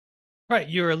All right,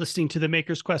 you are listening to the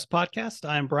Maker's Quest podcast.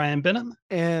 I'm Brian Benham.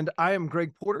 And I am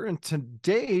Greg Porter, and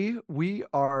today we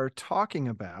are talking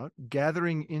about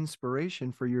gathering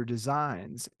inspiration for your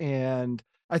designs. And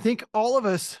I think all of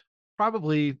us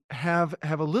probably have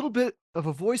a little bit of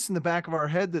a voice in the back of our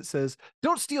head that says,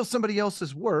 don't steal somebody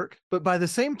else's work. But by the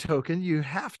same token, you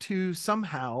have to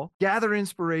somehow gather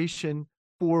inspiration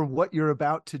for what you're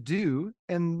about to do,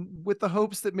 and with the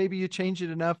hopes that maybe you change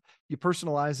it enough, you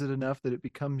personalize it enough that it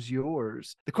becomes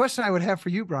yours. The question I would have for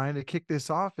you, Brian, to kick this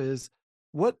off is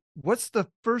what's the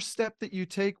first step that you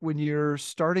take when you're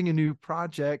starting a new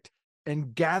project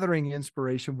and gathering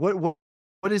inspiration? What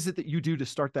is it that you do to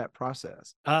start that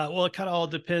process? Well, it kind of all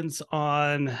depends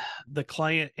on the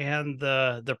client and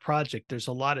the project. There's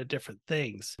a lot of different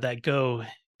things that go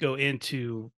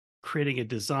into creating a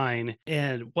design.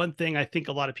 And one thing I think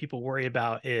a lot of people worry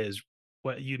about is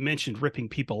what you mentioned, ripping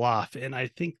people off. And I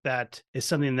think that is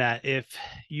something that if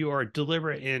you are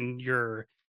deliberate in your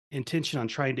intention on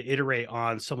trying to iterate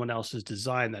on someone else's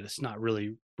design, that it's not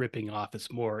really ripping off,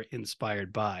 it's more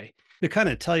inspired by. To kind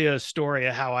of tell you a story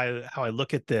of how I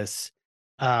look at this,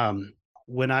 um,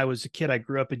 when I was a kid, I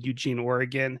grew up in Eugene,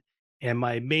 Oregon, and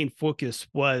my main focus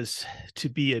was to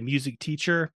be a music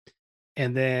teacher.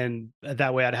 And then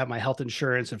that way I'd have my health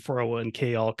insurance and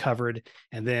 401k all covered.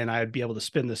 And then I'd be able to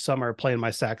spend the summer playing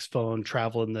my saxophone,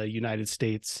 travel in the United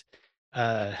States,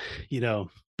 uh, you know,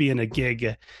 being a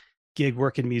gig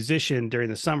working musician during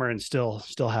the summer and still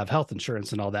have health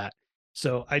insurance and all that.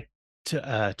 So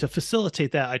to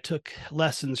facilitate that, I took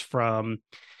lessons from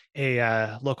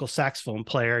a local saxophone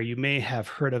player. You may have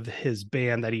heard of his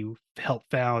band that he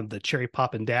helped found, the Cherry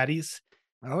Poppin' Daddies.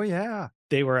 Oh yeah.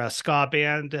 They were a ska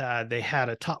band. They had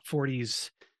a top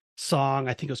 40s song.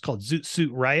 I think it was called Zoot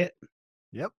Suit Riot.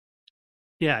 Yep.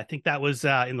 Yeah, I think that was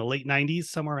in the late 90s,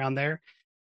 somewhere around there.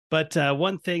 But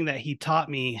one thing that he taught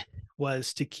me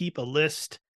was to keep a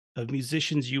list of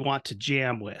musicians you want to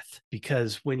jam with,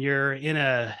 because when you're in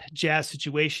a jazz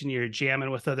situation, you're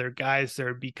jamming with other guys,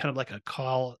 there'd be kind of like a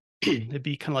call. It'd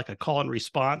be kind of like a call and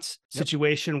response Yep.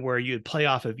 situation where you'd play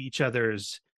off of each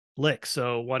other's licks.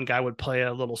 So one guy would play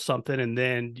a little something, and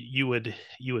then you would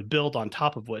build on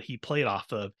top of what he played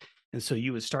off of, and so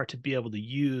you would start to be able to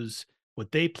use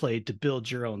what they played to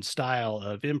build your own style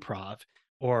of improv,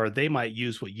 or they might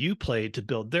use what you played to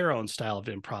build their own style of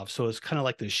improv. So it's kind of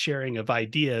like the sharing of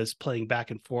ideas, playing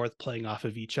back and forth, playing off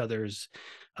of each other's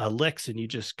licks, and you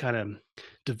just kind of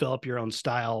develop your own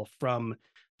style from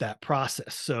that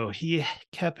process. So he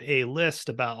kept a list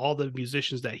about all the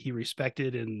musicians that he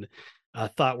respected and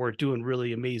thought were doing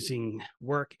really amazing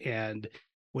work. And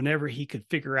whenever he could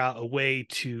figure out a way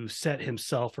to set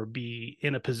himself or be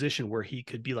in a position where he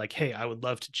could be like, hey, I would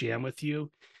love to jam with you,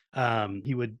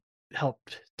 he would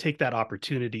helped take that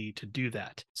opportunity to do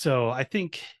that. So I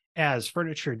think as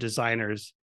furniture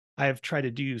designers, I've tried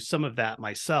to do some of that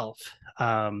myself,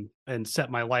 and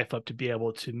set my life up to be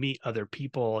able to meet other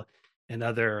people and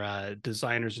other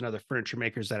designers and other furniture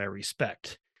makers that I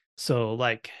respect. So,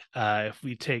 like, if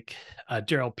we take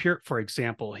Daryl Peart, for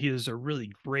example, he is a really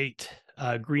great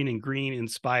green and green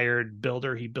inspired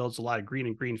builder. He builds a lot of green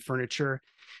and green furniture,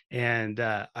 and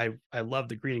I love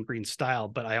the green and green style,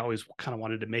 but I always kind of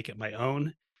wanted to make it my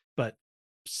own. But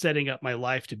setting up my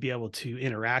life to be able to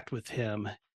interact with him,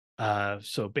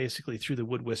 so basically through the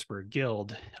Wood Whisperer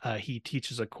Guild, he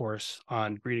teaches a course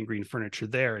on green and green furniture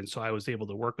there, and so I was able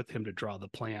to work with him to draw the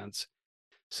plans.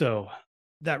 So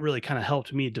that really kind of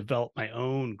helped me develop my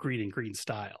own green and green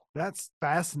style. That's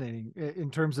fascinating in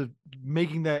terms of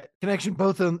making that connection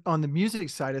both on the music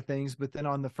side of things, but then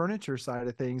on the furniture side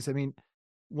of things. I mean,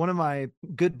 one of my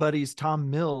good buddies, Tom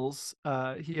Mills,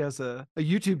 he has a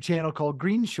YouTube channel called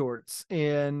Green Shorts,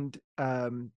 and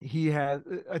he has,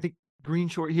 I think, Green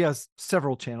Short. He has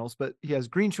several channels, but he has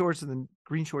Green Shorts and then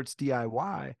Green Shorts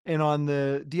DIY. And on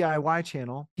the DIY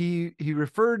channel, he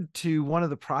referred to one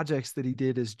of the projects that he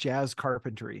did as jazz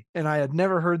carpentry, and I had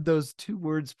never heard those two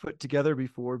words put together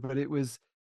before. But it was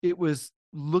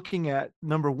looking at,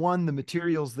 number one, the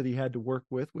materials that he had to work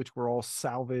with, which were all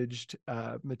salvaged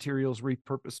materials,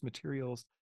 repurposed materials,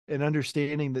 and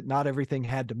understanding that not everything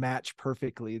had to match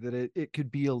perfectly, that it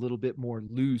could be a little bit more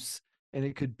loose, and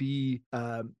it could be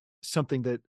something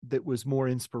that was more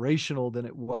inspirational than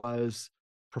it was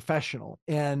professional.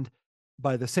 And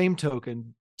by the same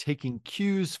token, taking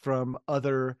cues from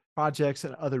other projects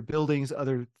and other buildings,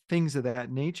 other things of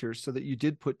that nature, so that you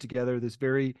did put together this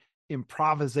very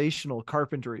improvisational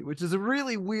carpentry, which is a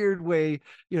really weird way.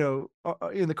 In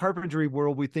the carpentry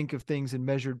world, we think of things in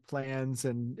measured plans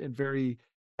and very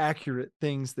accurate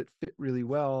things that fit really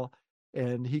well.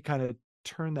 And he kind of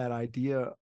turned that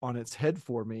idea on its head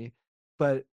for me.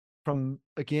 But from,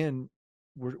 again,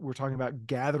 we're talking about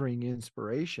gathering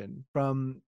inspiration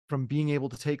from being able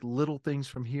to take little things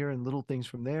from here and little things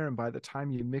from there, and by the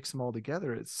time you mix them all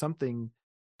together, it's something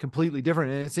completely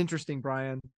different. And it's interesting,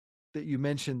 Brian, that you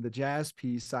mentioned the jazz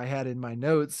piece. I had in my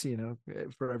notes,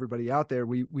 for everybody out there,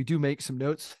 we do make some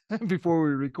notes before we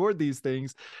record these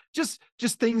things, just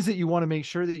things that you want to make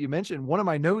sure that you mention. One of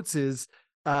my notes is,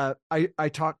 I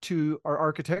talk to our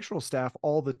architectural staff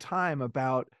all the time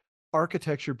about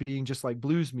architecture being just like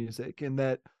blues music, and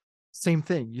that same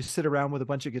thing. You sit around with a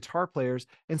bunch of guitar players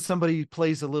and somebody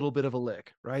plays a little bit of a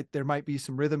lick, right? There might be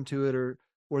some rhythm to it,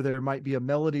 or there might be a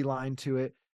melody line to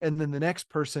it. And then the next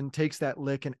person takes that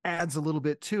lick and adds a little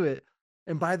bit to it.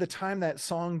 And by the time that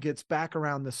song gets back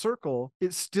around the circle,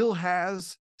 it still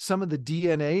has some of the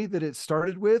DNA that it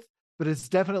started with, but it's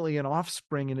definitely an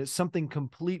offspring, and it's something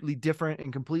completely different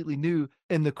and completely new.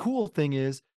 And the cool thing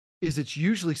is it's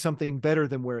usually something better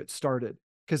than where it started,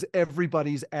 because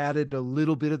everybody's added a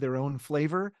little bit of their own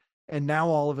flavor. And now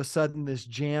all of a sudden, this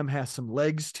jam has some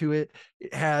legs to it.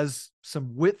 It has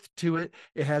some width to it.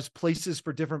 It has places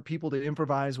for different people to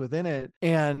improvise within it.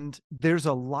 And there's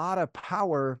a lot of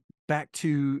power, back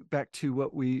to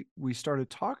what we started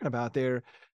talking about there.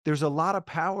 There's a lot of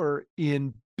power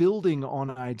in building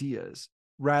on ideas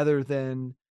rather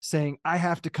than saying, I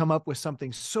have to come up with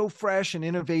something so fresh and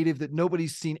innovative that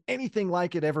nobody's seen anything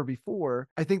like it ever before.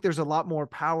 I think there's a lot more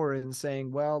power in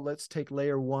saying, well, let's take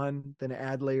layer one, then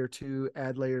add layer two,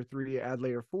 add layer three, add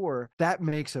layer four. That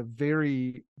makes a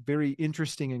very, very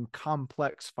interesting and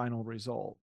complex final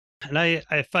result. And I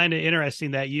find it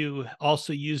interesting that you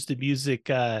also use the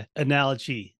music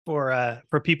analogy for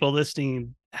people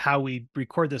listening. How we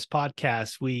record this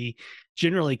podcast, we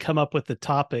generally come up with the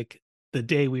topic the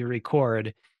day we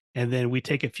record, and then we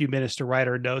take a few minutes to write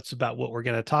our notes about what we're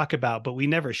going to talk about, but we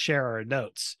never share our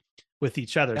notes with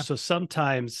each other. Yeah. So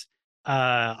sometimes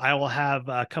I will have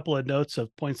a couple of notes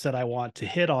of points that I want to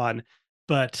hit on,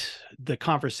 but the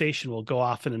conversation will go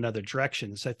off in another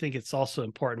direction. So I think it's also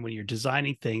important when you're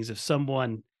designing things, if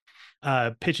someone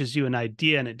pitches you an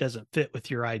idea and it doesn't fit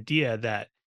with your idea, that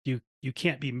you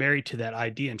can't be married to that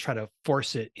idea and try to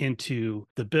force it into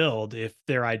the build if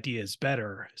their idea is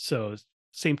better. So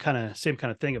same kind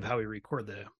of thing of how we record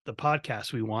the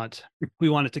podcast. We want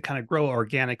it to kind of grow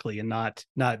organically and not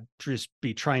just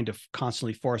be trying to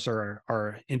constantly force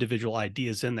our individual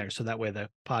ideas in there. So that way the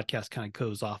podcast kind of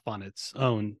goes off on its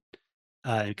own,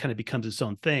 and kind of becomes its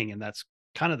own thing. And that's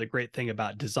kind of the great thing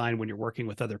about design when you're working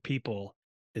with other people,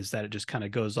 is that it just kind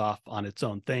of goes off on its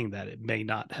own thing, that it may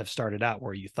not have started out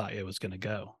where you thought it was going to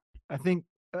go. I think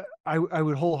I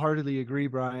would wholeheartedly agree,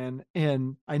 Brian.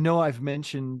 And I know I've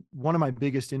mentioned one of my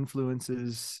biggest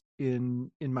influences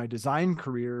in my design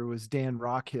career was Dan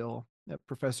Rockhill, a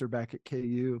professor back at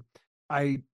KU.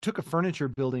 I took a furniture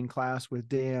building class with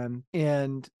Dan,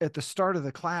 and at the start of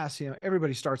the class,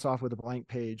 everybody starts off with a blank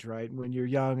page, right? When you're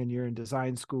young and you're in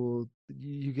design school,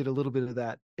 you get a little bit of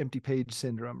that empty page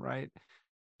syndrome, right?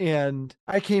 And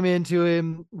I came into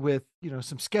him with,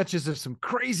 some sketches of some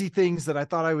crazy things that I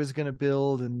thought I was going to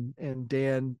build. And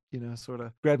Dan, sort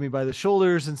of grabbed me by the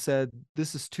shoulders and said,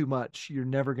 this is too much. You're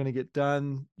never going to get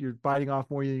done. You're biting off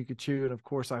more than you could chew. And of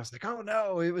course I was like, oh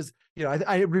no, it was,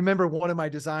 I remember one of my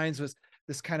designs was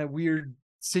this kind of weird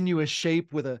sinuous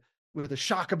shape with a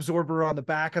shock absorber on the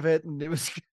back of it. And it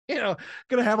was, going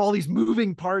to have all these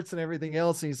moving parts and everything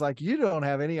else. And he's like, you don't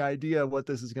have any idea what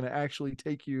this is going to actually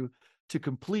take you to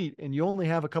complete, and you only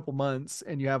have a couple months,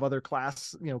 and you have other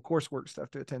class, coursework stuff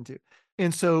to attend to.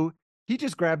 And so he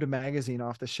just grabbed a magazine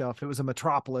off the shelf. It was a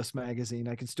Metropolis magazine.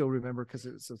 I can still remember, because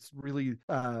it's really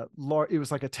large. It was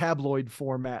like a tabloid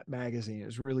format magazine. It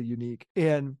was really unique.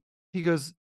 And he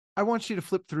goes, I want you to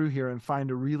flip through here and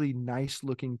find a really nice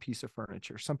looking piece of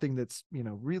furniture, something that's,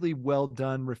 really well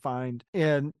done, refined.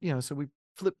 And, so we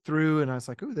flipped through, and I was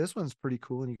like, oh, this one's pretty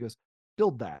cool. And he goes,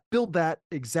 build that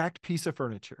exact piece of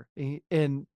furniture.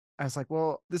 And I was like,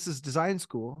 well, this is design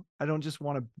school. I don't just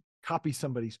want to copy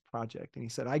somebody's project. And he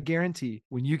said, I guarantee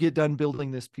when you get done building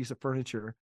this piece of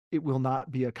furniture, it will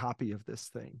not be a copy of this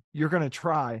thing. You're going to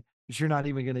try, but you're not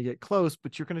even going to get close,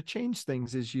 but you're going to change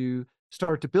things as you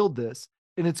start to build this.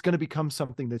 And it's going to become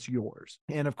something that's yours.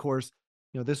 And of course,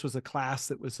 this was a class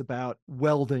that was about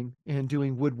welding and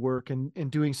doing woodwork and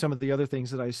doing some of the other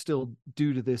things that I still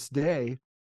do to this day.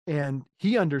 And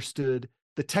he understood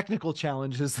the technical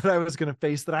challenges that I was going to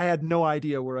face that I had no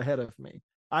idea were ahead of me.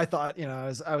 I thought,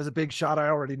 I was a big shot. I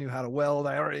already knew how to weld.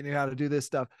 I already knew how to do this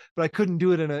stuff, but I couldn't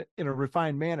do it in a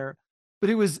refined manner.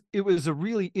 But it was a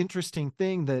really interesting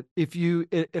thing that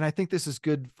and I think this is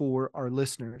good for our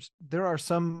listeners. There are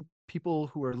some people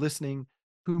who are listening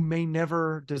who may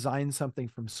never design something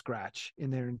from scratch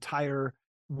in their entire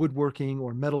woodworking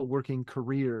or metalworking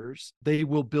careers. They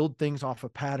will build things off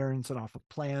of patterns and off of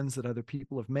plans that other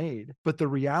people have made. But the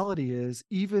reality is,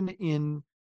 even in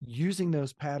using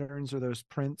those patterns or those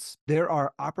prints, there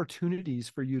are opportunities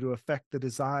for you to affect the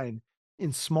design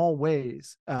in small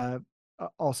ways.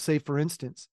 I'll say, for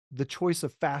instance, the choice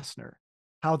of fastener,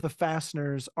 how the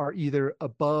fasteners are either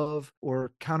above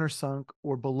or countersunk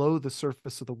or below the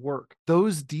surface of the work.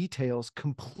 Those details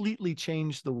completely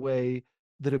change the way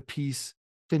that a piece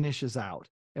finishes out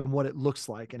and what it looks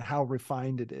like and how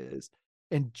refined it is.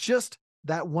 And just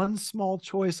that one small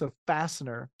choice of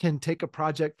fastener can take a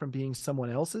project from being someone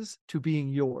else's to being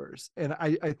yours. And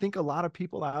I think a lot of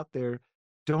people out there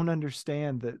don't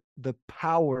understand that the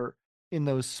power in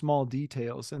those small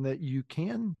details, and that you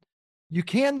can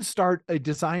start a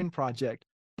design project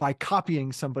by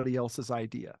copying somebody else's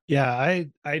idea. Yeah,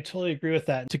 I totally agree with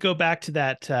that. To go back to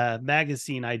that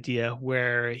magazine idea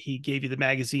where he gave you the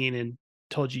magazine and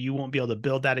told you won't be able to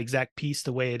build that exact piece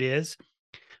the way it is.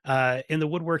 In the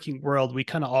woodworking world, we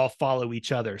kind of all follow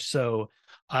each other. So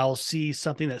I'll see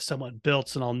something that someone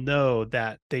built and I'll know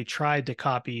that they tried to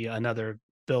copy another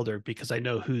builder because I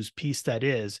know whose piece that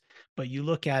is. But you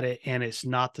look at it and it's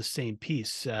not the same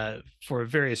piece for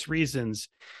various reasons.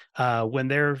 When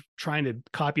they're trying to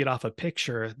copy it off a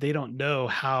picture, they don't know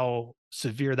how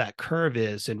severe that curve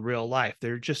is in real life.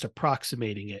 They're just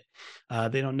approximating it.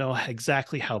 They don't know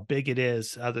exactly how big it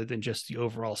is other than just the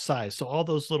overall size. So all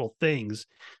those little things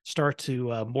start to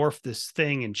morph this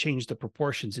thing and change the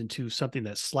proportions into something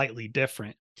that's slightly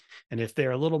different. And if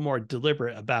they're a little more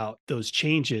deliberate about those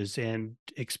changes and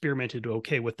experimented,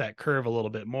 okay, with that curve a little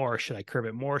bit more, should I curve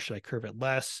it more? Should I curve it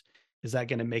less? Is that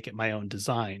going to make it my own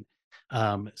design?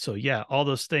 So yeah, all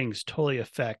those things totally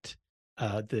affect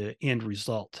the end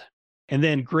result. And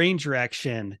then grain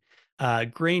direction.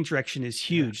 Grain direction is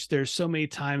Yeah. huge. There's so many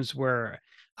times where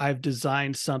I've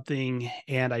designed something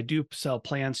and I do sell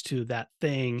plans to that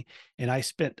thing. And I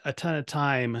spent a ton of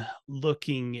time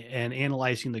looking and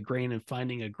analyzing the grain and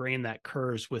finding a grain that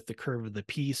curves with the curve of the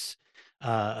piece,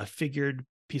 a figured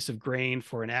piece of grain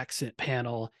for an accent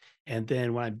panel. And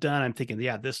then when I'm done, I'm thinking,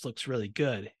 yeah, this looks really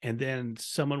good. And then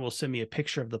someone will send me a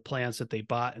picture of the plans that they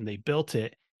bought and they built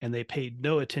it and they paid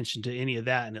no attention to any of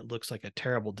that. And it looks like a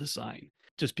terrible design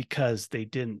just because they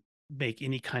didn't make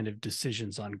any kind of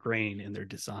decisions on grain in their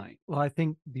design. Well, I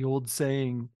think the old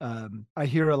saying, I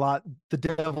hear a lot, the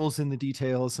devil's in the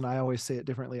details, and I always say it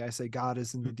differently. I say God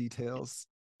is in the details,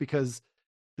 because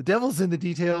the devil's in the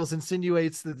details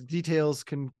insinuates that the details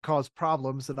can cause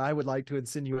problems. And I would like to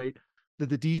insinuate that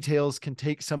the details can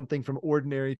take something from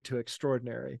ordinary to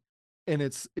extraordinary. And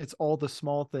it's all the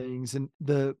small things. And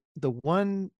the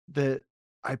one that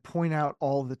I point out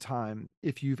all the time,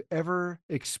 if you've ever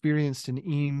experienced an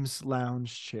Eames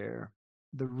lounge chair,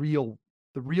 the real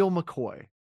the real McCoy,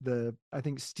 the I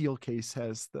think Steelcase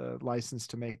has the license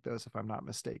to make those, if I'm not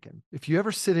mistaken. If you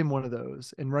ever sit in one of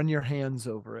those and run your hands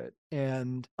over it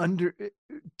and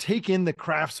take in the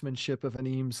craftsmanship of an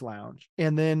Eames lounge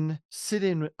and then sit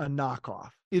in a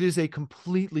knockoff, it is a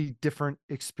completely different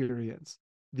experience.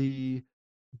 The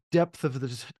depth of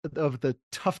the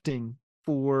tufting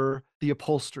for the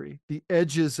upholstery, the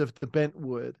edges of the bent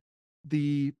wood,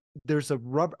 the there's a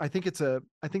rubber I think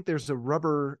there's a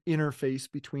rubber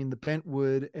interface between the bent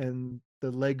wood and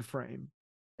the leg frame,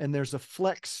 and there's a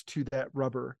flex to that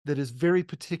rubber that is very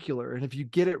particular, and if you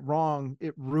get it wrong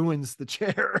it ruins the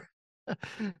chair.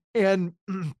 and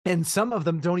and some of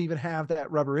them don't even have that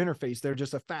rubber interface. They're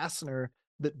just a fastener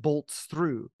that bolts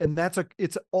through, and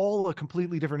it's all a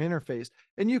completely different interface.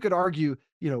 And you could argue,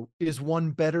 is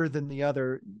one better than the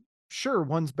other? Sure,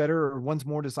 one's better or one's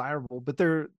more desirable, but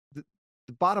the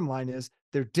bottom line is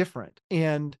they're different.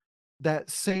 And that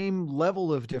same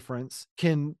level of difference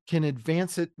can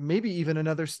advance it maybe even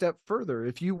another step further.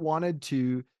 If you wanted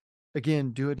to,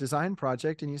 again, do a design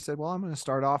project and you said, well, I'm going to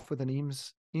start off with an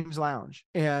Eames lounge,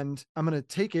 and I'm going to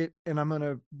take it and I'm going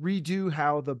to redo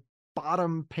how the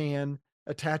bottom pan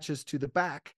attaches to the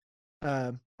back.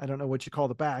 I don't know what you call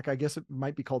the back. I guess it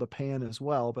might be called a pan as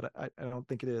well, but I don't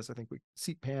think it is. I think we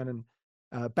seat pan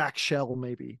and back shell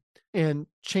maybe, and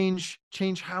change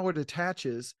how it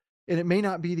attaches. And it may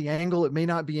not be the angle, it may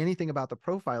not be anything about the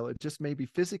profile, it just may be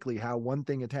physically how one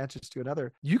thing attaches to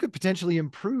another. You could potentially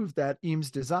improve that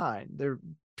Eames design. There,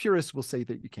 purists will say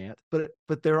that you can't, but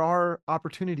there are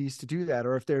opportunities to do that.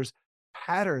 Or if there's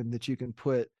pattern that you can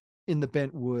put in the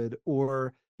bent wood,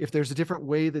 or if there's a different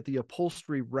way that the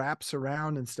upholstery wraps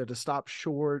around instead of stop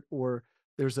short, or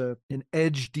there's an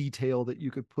edge detail that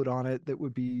you could put on it that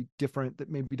would be different, that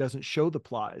maybe doesn't show the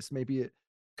plies. Maybe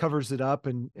covers it up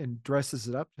and dresses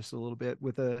it up just a little bit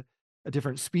with a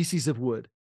different species of wood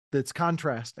that's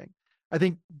contrasting. I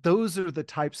think those are the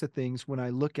types of things when I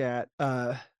look at,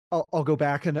 I'll go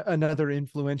back and another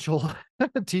influential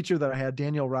teacher that I had,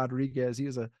 Daniel Rodriguez. He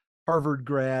was a Harvard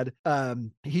grad.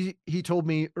 He told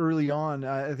me early on,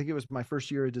 I think it was my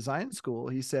first year of design school.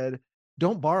 He said,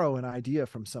 "Don't borrow an idea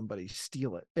from somebody,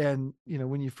 steal it." And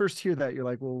when you first hear that, you're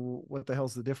like, "Well, what the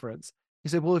hell's the difference?" He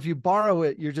said, "Well, if you borrow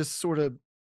it, you're just sort of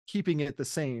keeping it the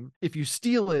same. If you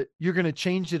steal it, you're going to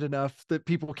change it enough that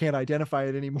people can't identify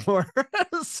it anymore."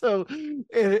 So, and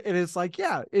it's like,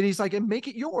 yeah. And he's like, and make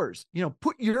it yours,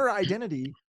 put your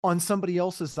identity on somebody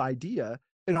else's idea.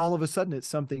 And all of a sudden it's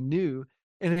something new.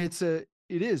 And it's a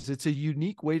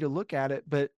unique way to look at it.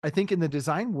 But I think in the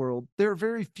design world, there are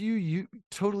very few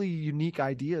totally unique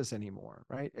ideas anymore,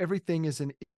 right? Everything is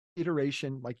an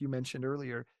iteration, like you mentioned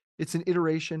earlier. It's an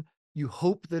iteration. You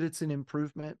hope that it's an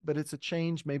improvement, but it's a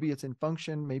change. Maybe it's in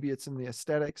function, maybe it's in the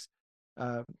aesthetics.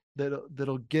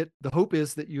 That'll get, the hope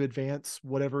is that you advance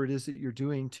whatever it is that you're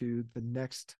doing to the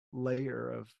next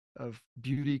layer of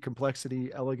beauty,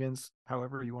 complexity, elegance,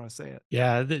 however you want to say it.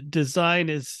 Yeah, the design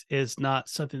is not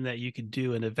something that you can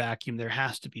do in a vacuum. There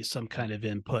has to be some kind of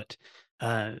input.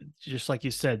 Just like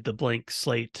you said, the blank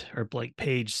slate or blank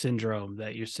page syndrome,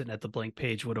 that you're sitting at the blank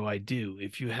page. What do I do?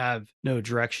 If you have no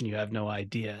direction, you have no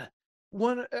idea.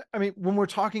 I mean, when we're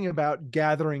talking about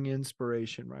gathering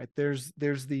inspiration, right? There's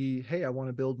the, hey, I want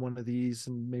to build one of these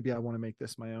and maybe I want to make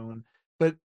this my own.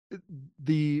 But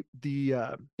the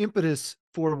impetus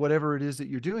for whatever it is that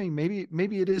you're doing, maybe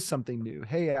it is something new.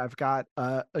 Hey, I've got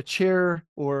a chair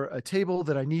or a table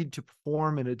that I need to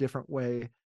perform in a different way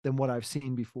than what I've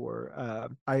seen before.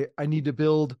 I need to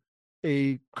build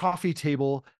a coffee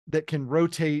table that can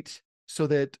rotate so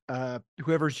that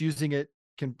whoever's using it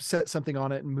can set something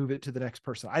on it and move it to the next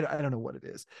person. I don't know what it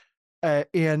is.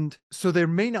 And so there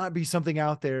may not be something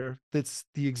out there that's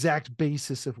the exact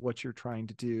basis of what you're trying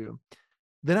to do.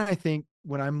 Then I think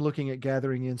when I'm looking at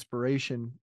gathering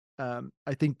inspiration,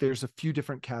 I think there's a few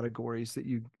different categories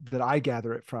that I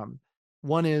gather it from.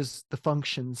 One is the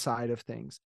function side of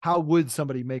things. How would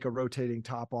somebody make a rotating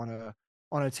top on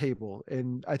a table?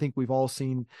 And I think we've all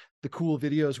seen the cool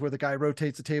videos where the guy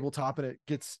rotates a tabletop and it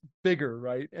gets bigger,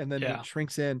 right? And then Yeah. it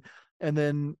shrinks in. And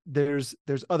then there's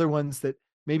other ones that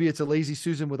maybe it's a lazy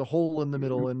Susan with a hole in the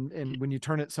middle, and when you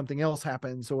turn it, something else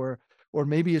happens, or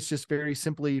maybe it's just very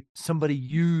simply somebody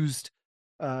used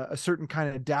a certain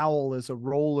kind of dowel as a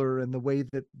roller, and the way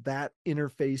that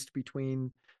interfaced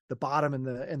between the bottom and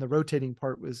the rotating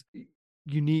part was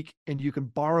unique, and you can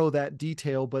borrow that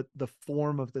detail, but the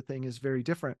form of the thing is very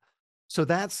different. So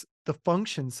that's the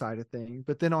function side of things.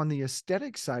 But then on the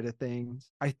aesthetic side of things,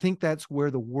 I think that's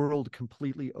where the world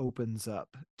completely opens up,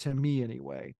 to me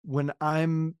anyway. When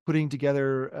I'm putting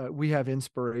together, we have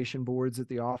inspiration boards at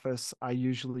the office. I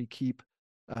usually keep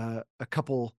a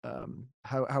couple,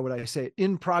 how would I say it,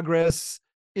 in progress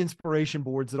inspiration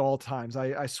boards at all times.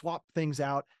 I swap things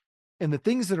out, and the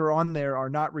things that are on there are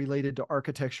not related to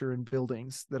architecture and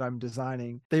buildings that I'm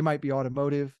designing. They might be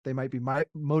automotive. They might be my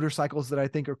motorcycles that I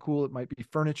think are cool. It might be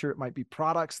furniture. It might be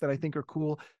products that I think are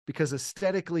cool, because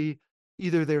aesthetically,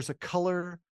 either there's a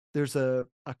color, there's a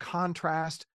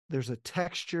contrast, there's a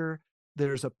texture,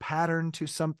 there's a pattern to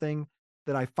something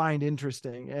that I find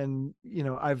interesting. And,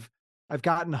 I've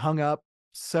gotten hung up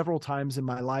several times in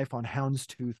my life on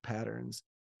houndstooth patterns.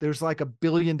 There's like a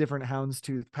billion different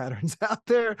houndstooth patterns out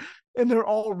there, and they're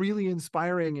all really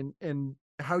inspiring. And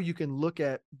how you can look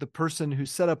at the person who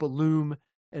set up a loom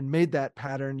and made that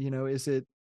pattern, is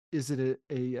it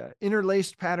a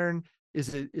interlaced pattern?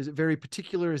 Is it very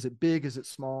particular? Is it big? Is it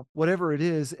small? Whatever it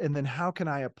is. And then how can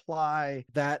I apply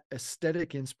that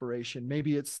aesthetic inspiration?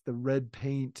 Maybe it's the red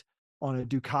paint on a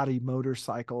Ducati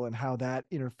motorcycle and how that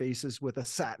interfaces with a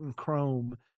satin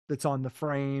chrome that's on the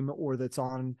frame, or that's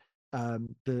on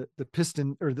the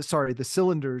piston, or the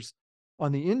cylinders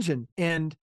on the engine.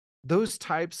 And those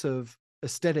types of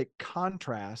aesthetic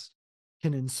contrast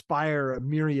can inspire a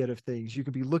myriad of things. You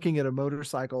could be looking at a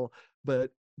motorcycle, but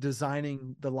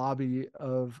designing the lobby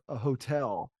of a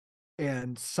hotel,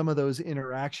 and some of those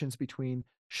interactions between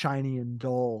shiny and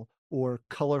dull, or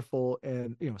colorful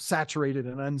and saturated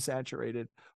and unsaturated,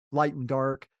 light and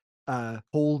dark,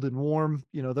 cold and warm,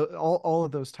 all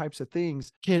of those types of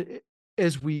things can,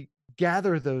 as we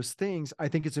gather those things, I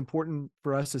think it's important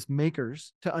for us as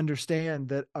makers to understand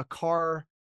that a car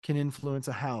can influence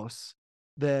a house,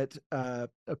 that a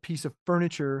piece of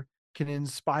furniture can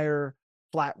inspire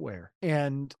flatware.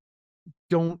 And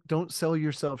don't sell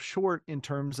yourself short in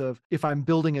terms of, if I'm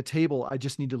building a table, I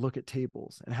just need to look at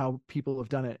tables and how people have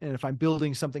done it. And if I'm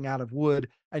building something out of wood,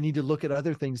 I need to look at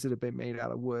other things that have been made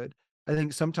out of wood. I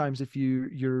think sometimes if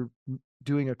you're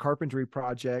doing a carpentry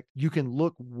project, you can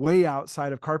look way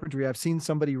outside of carpentry. I've seen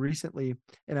somebody recently,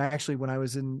 and actually when I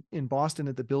was in Boston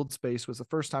at the Build Space was the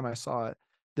first time I saw it.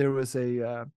 There was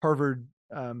a Harvard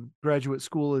Graduate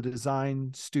School of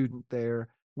Design student there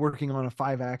working on a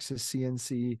 5-axis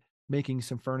CNC, making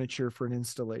some furniture for an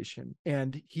installation.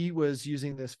 And he was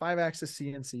using this 5-axis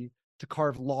CNC to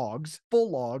carve logs,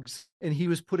 full logs, and he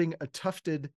was putting a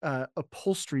tufted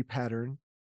upholstery pattern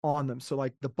on them. So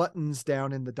like the buttons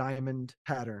down in the diamond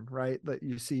pattern, right, that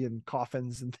you see in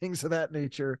coffins and things of that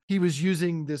nature. He was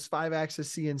using this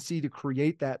 5-axis CNC to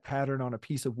create that pattern on a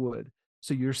piece of wood.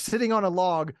 So you're sitting on a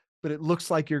log, but it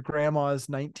looks like your grandma's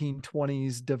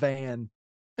 1920s divan.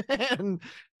 and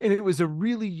it was a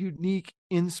really unique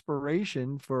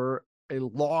inspiration for a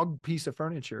log piece of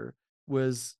furniture.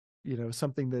 Was,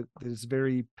 something that is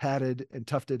very padded and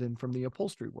tufted and from the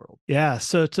upholstery world. Yeah.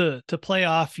 So to play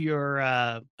off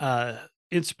your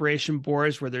inspiration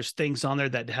boards where there's things on there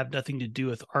that have nothing to do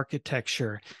with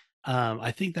architecture,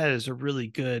 I think that is a really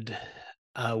good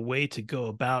way to go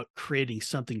about creating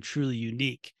something truly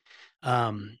unique.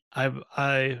 I'm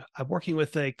working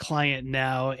with a client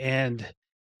now, and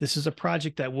this is a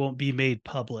project that won't be made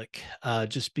public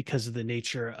just because of the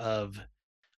nature of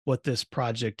what this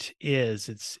project is.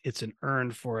 It's an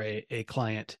earn for a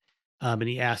client, and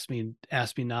he asked me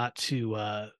not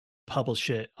to publish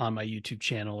it on my YouTube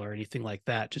channel or anything like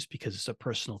that, just because it's a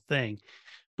personal thing.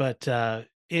 But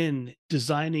in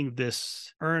designing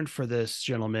this urn for this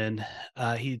gentleman,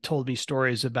 he told me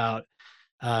stories about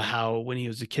how when he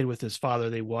was a kid with his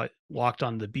father, they walked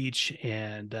on the beach,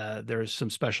 and there's some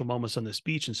special moments on this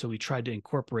beach, and so we tried to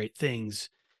incorporate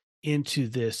things into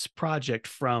this project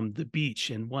from the beach.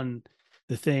 And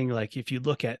the thing, like if you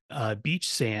look at beach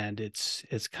sand, it's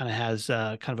kind of has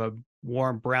kind of a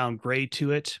warm brown gray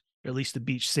to it, or at least the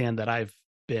beach sand that I've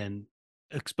been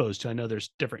exposed to. I know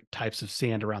there's different types of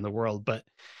sand around the world, but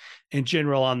in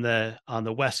general on the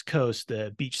west coast,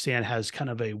 the beach sand has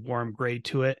kind of a warm gray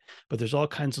to it, but there's all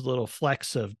kinds of little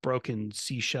flecks of broken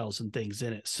seashells and things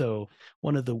in it. So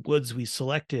one of the woods we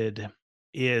selected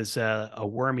is a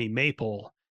wormy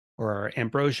maple, or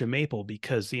ambrosia maple,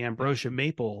 because the ambrosia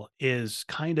maple is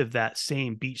kind of that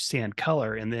same beach sand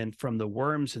color. And then from the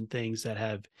worms and things that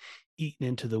have eaten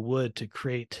into the wood to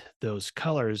create those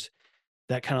colors,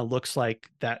 that kind of looks like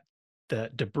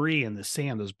the debris in the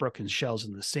sand, those broken shells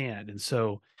in the sand. And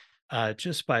so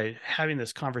just by having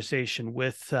this conversation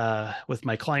with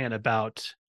my client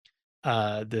about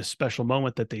this special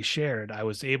moment that they shared, I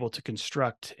was able to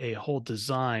construct a whole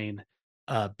design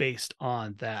based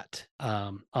on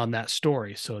that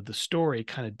story. So the story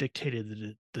kind of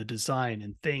dictated the design,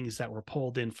 and things that were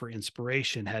pulled in for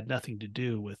inspiration had nothing to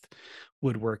do with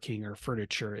woodworking or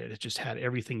furniture. It just had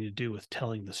everything to do with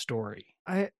telling the story.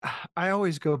 I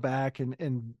always go back,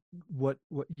 and what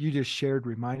you just shared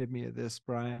reminded me of this,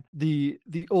 Brian. The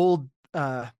old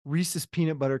Reese's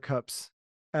peanut butter cups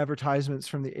advertisements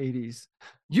from the 80s.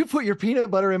 You put your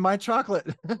peanut butter in my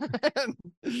chocolate.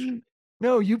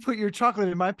 No, you put your chocolate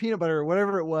in my peanut butter, or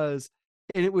whatever it was.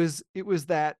 And it was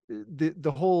that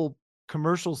the whole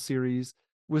commercial series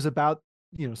was about,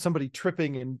 somebody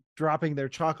tripping and dropping their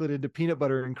chocolate into peanut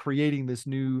butter and creating this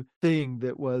new thing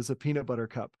that was a peanut butter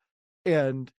cup.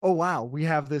 And oh wow, we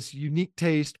have this unique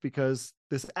taste because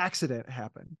this accident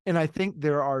happened. And I think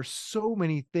there are so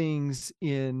many things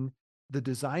in the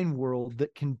design world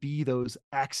that can be those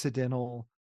accidental,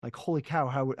 like, holy cow,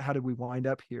 how did we wind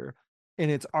up here? And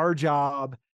it's our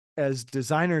job as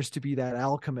designers to be that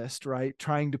alchemist, right?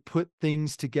 Trying to put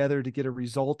things together to get a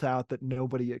result out that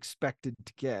nobody expected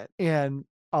to get. And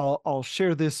I'll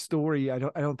share this story. I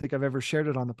don't think I've ever shared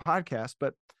it on the podcast,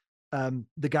 but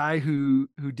the guy who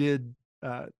did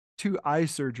 2 eye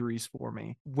surgeries for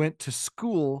me went to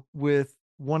school with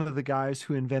one of the guys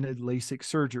who invented LASIK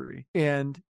surgery.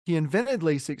 And he invented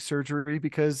LASIK surgery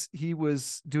because he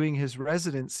was doing his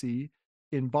residency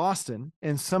in Boston,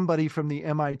 and somebody from the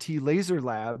MIT laser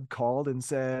lab called and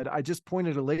said, I just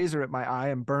pointed a laser at my eye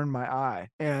and burned my eye.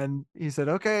 And he said,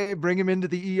 okay, bring him into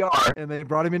the ER. And they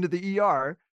brought him into the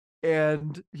ER,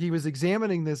 and he was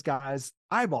examining this guy's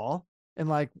eyeball and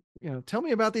like, tell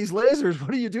me about these lasers.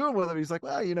 What are you doing with them? He's like,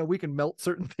 well, we can melt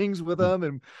certain things with them,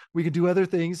 and we can do other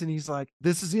things. And he's like,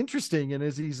 this is interesting. And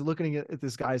as he's looking at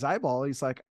this guy's eyeball, he's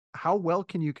like, how well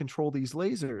can you control these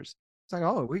lasers? It's like,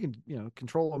 oh, we can,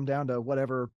 control them down to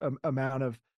whatever amount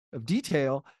of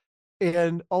detail.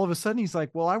 And all of a sudden he's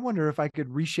like, well, I wonder if I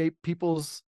could reshape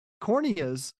people's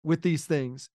corneas with these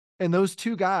things. And those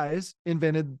two guys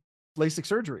invented LASIK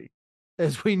surgery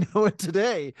as we know it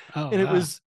today. Oh, And it wow.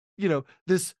 was,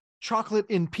 this chocolate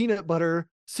in peanut butter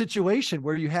situation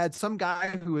where you had some guy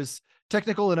who was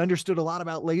technical and understood a lot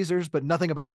about lasers, but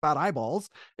nothing about eyeballs.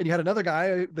 And you had another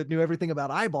guy that knew everything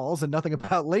about eyeballs and nothing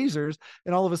about lasers.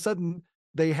 And all of a sudden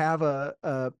they have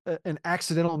an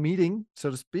accidental meeting, so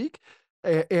to speak.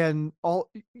 And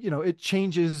it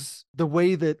changes the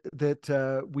way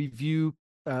that we view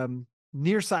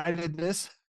nearsightedness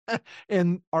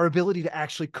and our ability to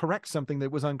actually correct something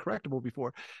that was uncorrectable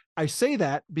before. I say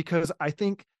that because I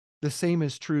think the same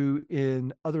is true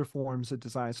in other forms of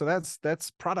design. So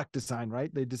that's product design,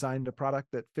 right? They designed a product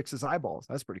that fixes eyeballs.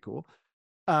 That's pretty cool.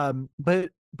 But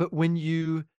when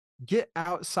you get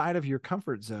outside of your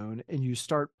comfort zone and you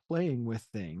start playing with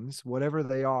things, whatever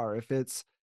they are, if it's,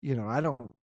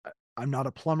 I'm not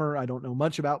a plumber, I don't know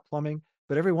much about plumbing,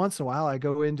 but every once in a while I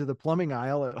go into the plumbing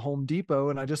aisle at Home Depot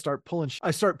and I start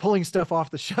pulling stuff off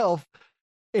the shelf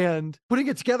and putting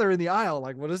it together in the aisle.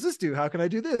 Like, what does this do? How can I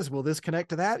do this? Will this connect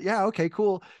to that? Yeah. Okay,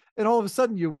 cool. And all of a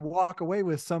sudden you walk away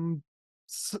with some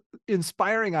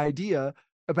inspiring idea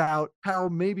about how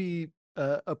maybe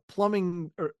a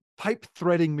plumbing or pipe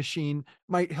threading machine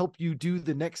might help you do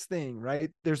the next thing,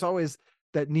 right? There's always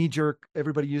that knee jerk.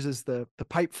 Everybody uses the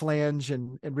pipe flange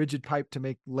and rigid pipe to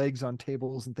make legs on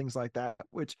tables and things like that,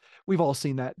 which we've all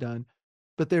seen that done.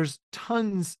 But there's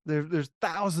there's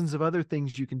thousands of other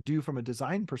things you can do from a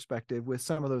design perspective with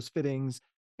some of those fittings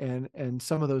and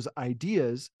some of those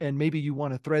ideas. And maybe you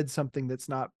want to thread something that's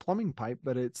not plumbing pipe,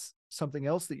 but it's something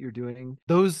else that you're doing.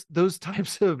 Those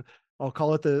types of, I'll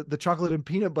call it the chocolate and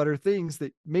peanut butter things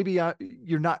that maybe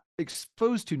you're not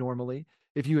exposed to normally.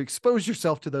 If you expose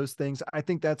yourself to those things, I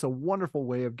think that's a wonderful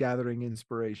way of gathering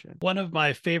inspiration. One of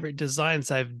my favorite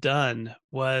designs I've done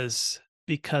was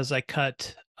because I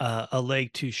cut a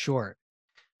leg too short.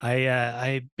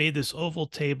 I made this oval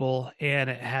table and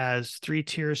it has three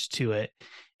tiers to it,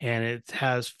 and it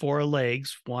has four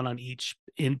legs, one on each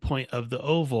endpoint of the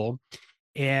oval.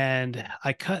 And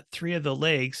I cut three of the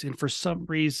legs, and for some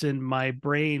reason my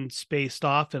brain spaced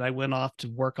off and I went off to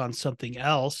work on something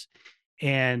else.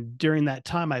 And during that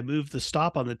time, I moved the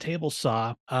stop on the table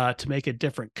saw to make a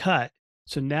different cut.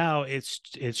 So now it's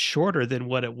shorter than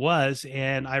what it was,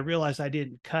 and I realized I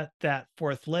didn't cut that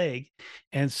fourth leg,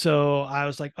 and so I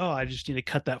was like, "Oh, I just need to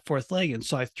cut that fourth leg." And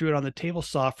so I threw it on the table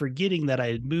saw, forgetting that I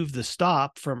had moved the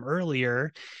stop from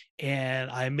earlier,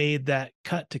 and I made that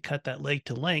cut to cut that leg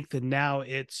to length, and now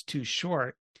it's too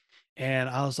short. And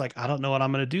I was like, I don't know what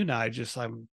I'm gonna do now.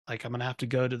 I'm like, I'm gonna have to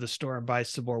go to the store and buy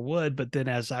some more wood. But then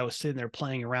as I was sitting there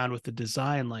playing around with the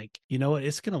design, like, you know what,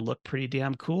 it's gonna look pretty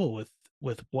damn cool with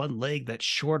one leg that's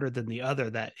shorter than the other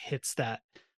that hits that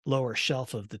lower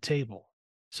shelf of the table.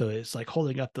 So it's like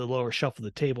holding up the lower shelf of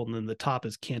the table, and then the top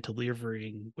is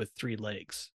cantilevering with three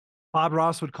legs. Bob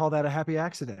Ross would call that a happy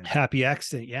accident. Happy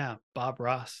accident, yeah. Bob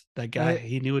Ross, that guy, And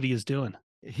he knew what he was doing.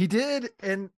 he did,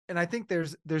 and I think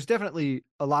there's definitely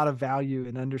a lot of value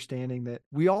in understanding that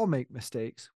we all make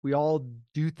mistakes. We all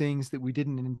do things that we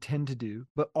didn't intend to do,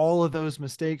 but all of those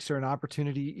mistakes are an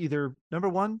opportunity, either number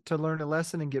one, to learn a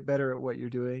lesson and get better at what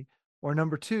you're doing, or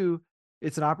number two,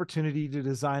 it's an opportunity to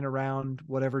design around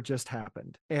whatever just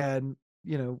happened. And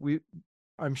we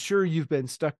I'm sure you've been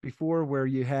stuck before where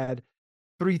you had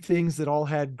three things that all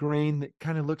had grain that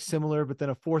kind of looked similar, but then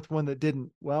a fourth one that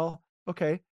didn't. Well,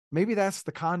 okay, maybe that's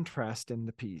the contrast in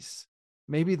the piece.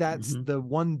 Maybe that's Mhm. the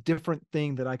one different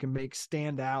thing that I can make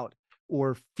stand out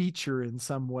or feature in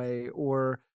some way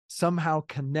or somehow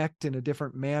connect in a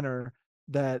different manner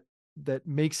that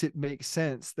makes it make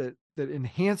sense, that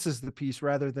enhances the piece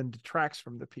rather than detracts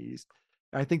from the piece.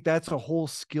 I think that's a whole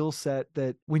skill set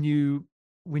that when you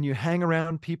hang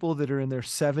around people that are in their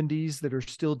 70s that are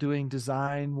still doing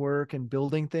design work and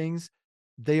building things,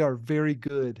 they are very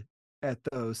good at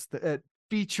those, at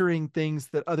featuring things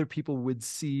that other people would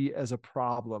see as a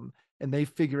problem, and they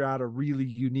figure out a really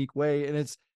unique way. And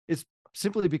it's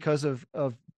simply because of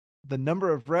the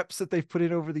number of reps that they've put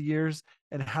in over the years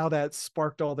and how that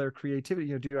sparked all their creativity.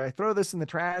 Do I throw this in the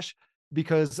trash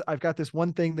because I've got this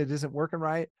one thing that isn't working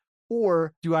right,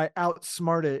 or do I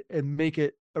outsmart it and make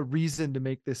it a reason to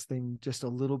make this thing just a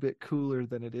little bit cooler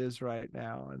than it is right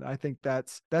now? And I think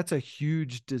that's a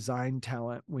huge design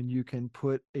talent, when you can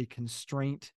put a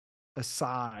constraint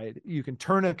aside, you can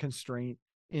turn a constraint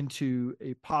into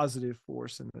a positive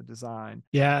force in the design.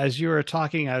 Yeah, as you were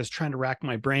talking, I was trying to rack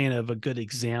my brain of a good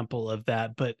example of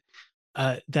that, but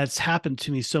that's happened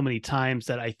to me so many times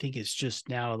that I think it's just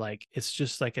now like it's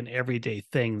just like an everyday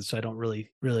thing. So I don't really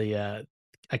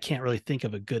I can't really think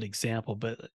of a good example,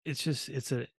 but it's just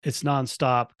it's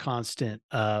nonstop, constant.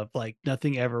 Like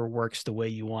nothing ever works the way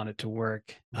you want it to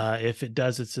work. If it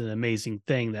does, it's an amazing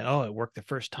thing that it worked the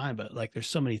first time. But like, there's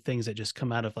so many things that just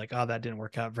come out of like, oh, that didn't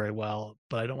work out very well.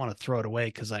 But I don't want to throw it away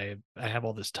because I have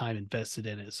all this time invested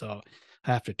in it, so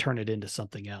I have to turn it into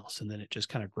something else, and then it just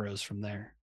kind of grows from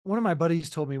there. One of my buddies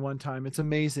told me one time, it's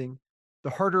amazing. The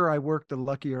harder I work, the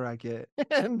luckier I get.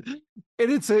 And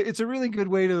it's a really good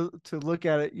way to look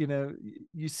at it. You know,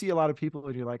 you see a lot of people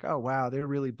and you're like, oh wow, they're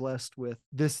really blessed with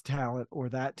this talent or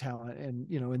that talent. And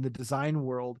you know, in the design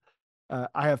world,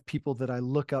 I have people that I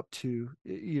look up to,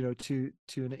 you know, to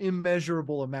an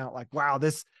immeasurable amount. Like, wow,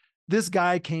 this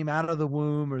guy came out of the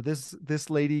womb, or this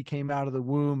lady came out of the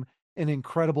womb, an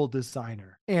incredible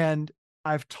designer. And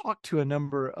I've talked to a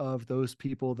number of those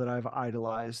people that I've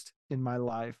idolized in my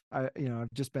life. You know,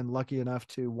 I've just been lucky enough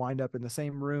to wind up in the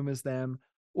same room as them,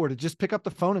 or to just pick up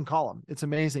the phone and call them. It's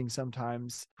amazing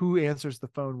sometimes who answers the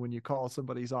phone when you call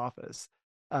somebody's office,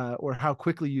 or how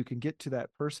quickly you can get to that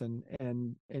person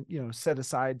and you know, set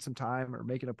aside some time or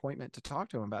make an appointment to talk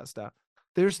to them about stuff.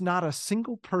 There's not a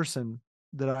single person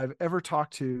that I've ever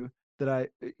talked to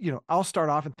that you know, I'll start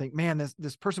off and think, man,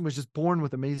 this person was just born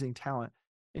with amazing talent,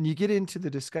 and you get into the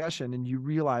discussion and you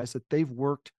realize that they've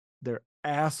worked their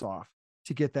ass off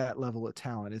to get that level of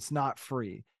talent. It's not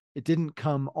free. It didn't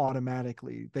come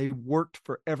automatically. They worked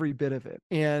for every bit of it.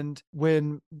 And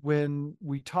when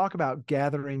we talk about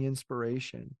gathering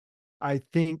inspiration, I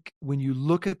think when you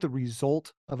look at the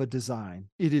result of a design,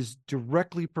 it is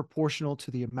directly proportional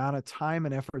to the amount of time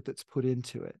and effort that's put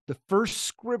into it. The first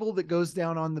scribble that goes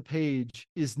down on the page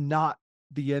is not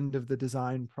the end of the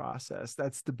design process.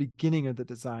 That's the beginning of the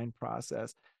design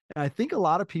process. And I think a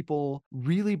lot of people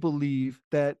really believe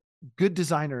that good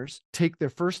designers take their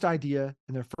first idea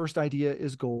and their first idea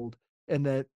is gold, and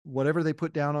that whatever they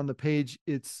put down on the page,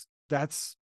 that's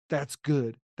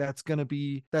good. That's gonna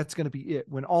be it.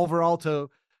 When Oliver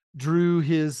Alto drew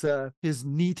his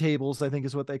knee tables, I think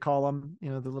is what they call them,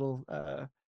 you know, the little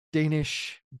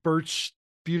Danish birch,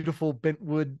 beautiful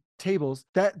bentwood tables,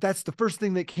 that's the first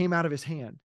thing that came out of his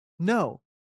hand. No,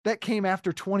 that came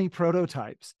after 20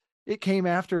 prototypes. It came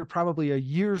after probably a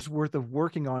year's worth of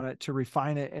working on it to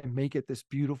refine it and make it this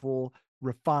beautiful,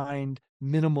 refined,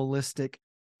 minimalistic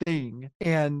thing.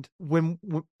 And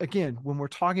again, when we're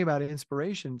talking about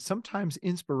inspiration, sometimes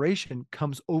inspiration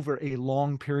comes over a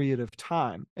long period of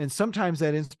time. And sometimes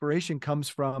that inspiration comes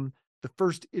from the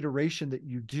first iteration that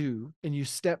you do, and you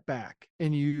step back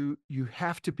and you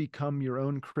have to become your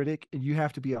own critic, and you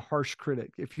have to be a harsh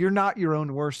critic. If you're not your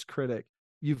own worst critic,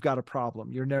 you've got a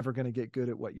problem. You're never going to get good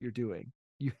at what you're doing.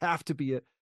 You have to be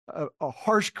a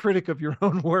harsh critic of your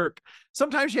own work.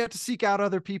 Sometimes you have to seek out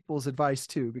other people's advice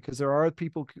too, because there are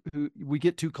people who we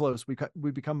get too close.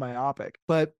 We become myopic.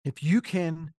 But if you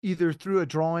can, either through a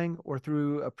drawing or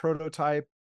through a prototype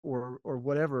or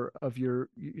whatever of your,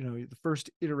 you know, the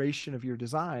first iteration of your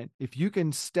design, if you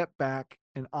can step back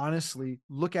and honestly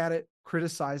look at it,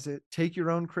 criticize it, take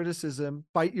your own criticism,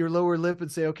 bite your lower lip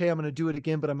and say, okay, I'm going to do it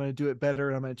again, but I'm going to do it better,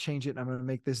 and I'm going to change it, and I'm going to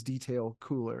make this detail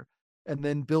cooler, and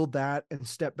then build that and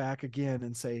step back again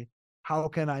and say, how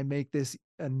can I make this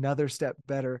another step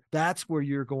better? That's where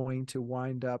you're going to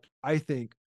wind up, I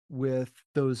think, with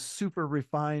those super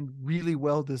refined, really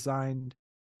well designed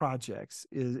projects.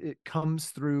 Is it comes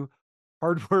through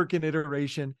hard work and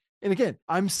iteration. And again,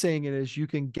 I'm saying it as you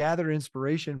can gather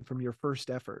inspiration from your first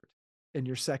effort and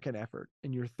your second effort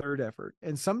and your third effort.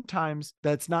 And sometimes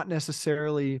that's not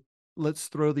necessarily, let's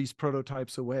throw these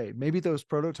prototypes away. Maybe those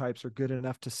prototypes are good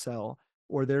enough to sell,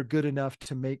 or they're good enough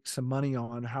to make some money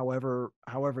on, however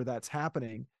that's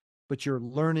happening. But you're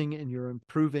learning and you're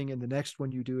improving, and the next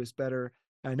one you do is better.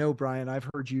 I know, Brian, I've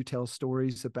heard you tell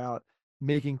stories about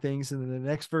making things, and then the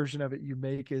next version of it you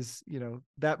make is, you know,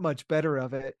 that much better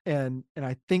of it. And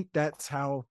I think that's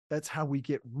how we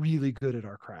get really good at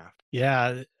our craft.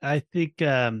 Yeah, I think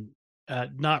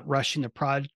not rushing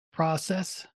the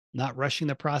process, not rushing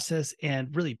the process,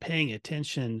 and really paying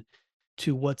attention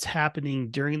to what's happening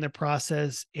during the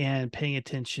process, and paying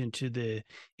attention to the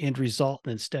end result,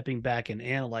 and then stepping back and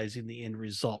analyzing the end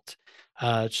result.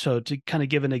 So to kind of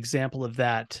give an example of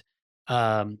that,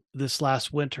 this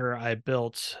last winter I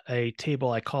built a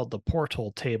table I called the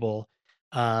portal table.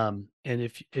 And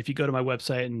if you go to my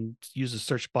website and use the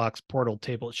search box portal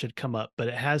table, it should come up. But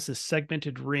it has this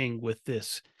segmented ring with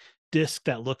this disc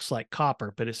that looks like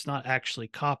copper, but it's not actually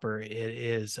copper. It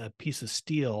is a piece of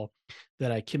steel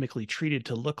that I chemically treated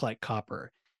to look like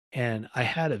copper. And I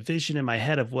had a vision in my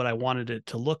head of what I wanted it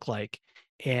to look like.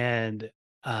 And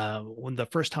when the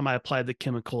first time I applied the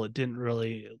chemical, it didn't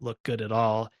really look good at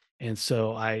all. And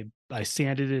so I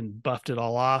sanded it and buffed it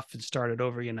all off and started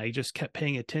over again. I just kept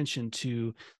paying attention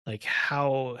to like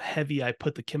how heavy I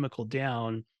put the chemical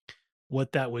down,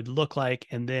 what that would look like,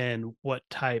 and then what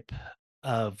type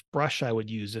of brush I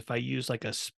would use. If I use like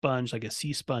a sponge, like a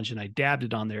sea sponge, and I dabbed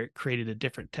it on there, it created a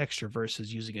different texture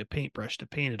versus using a paintbrush to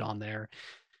paint it on there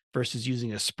versus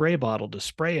using a spray bottle to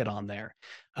spray it on there.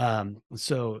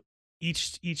 So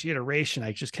each iteration,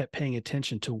 I just kept paying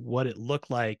attention to what it looked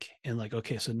like, and like,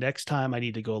 okay, so next time I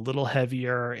need to go a little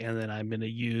heavier, and then I'm going to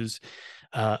use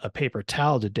a paper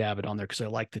towel to dab it on there because I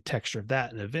like the texture of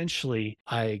that. And eventually,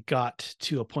 I got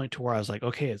to a point to where I was like,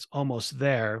 okay, it's almost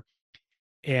there,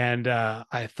 and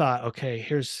I thought, okay,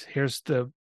 here's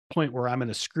the point where I'm going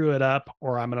to screw it up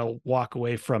or I'm going to walk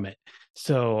away from it.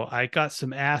 So I got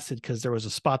some acid because there was a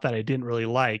spot that I didn't really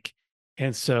like,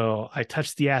 and so I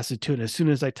touched the acid to it. And as soon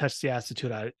as I touched the acid to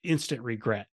it, I instant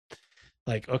regret.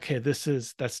 Like, okay,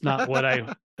 that's not what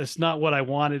I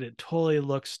wanted. It totally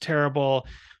looks terrible.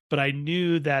 But I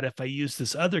knew that if I used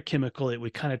this other chemical, it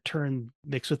would kind of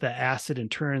mix with the acid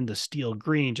and turn the steel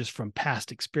green just from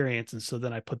past experience. And so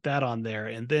then I put that on there,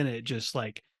 and then it just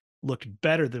like looked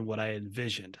better than what I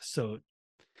envisioned. So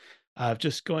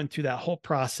just going through that whole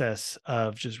process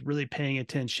of just really paying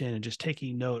attention and just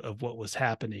taking note of what was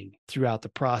happening throughout the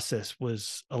process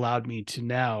was allowed me to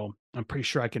now, I'm pretty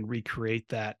sure I can recreate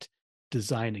that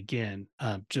design again,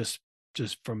 just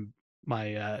from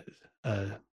my uh,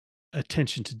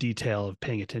 attention to detail of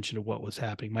paying attention to what was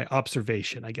happening. My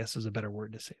observation, I guess, is a better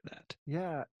word to say that.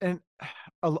 Yeah, and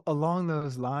along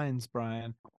those lines,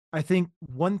 Brian, I think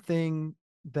one thing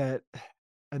that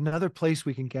another place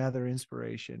we can gather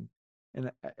inspiration, and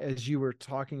as you were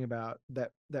talking about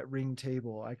that ring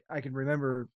table, I can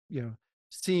remember,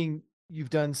 seeing you've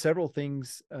done several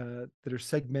things that are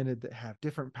segmented that have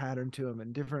different pattern to them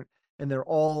and different, and they're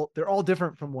all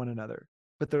different from one another,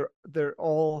 but they're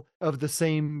all of the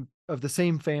same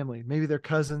family. Maybe they're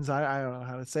cousins. I don't know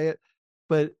how to say it,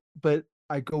 but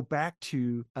I go back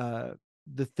to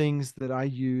the things that I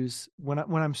use when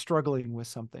I'm struggling with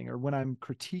something or when I'm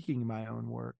critiquing my own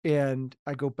work. And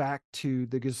I go back to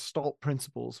the Gestalt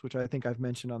principles, which I think I've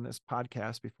mentioned on this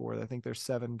podcast before. I think there's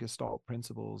 7 Gestalt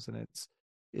principles, and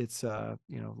it's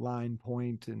line,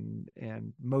 point,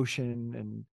 and motion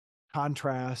and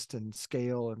contrast and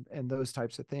scale and those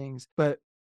types of things. But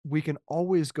we can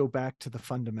always go back to the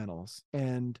fundamentals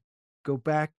and go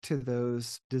back to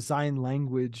those design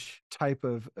language type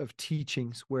of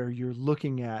teachings where you're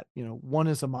looking at, 1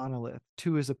 is a monolith,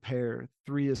 2 is a pair,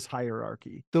 3 is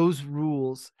hierarchy. Those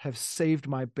rules have saved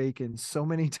my bacon so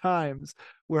many times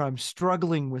where I'm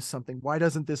struggling with something. Why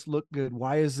doesn't this look good?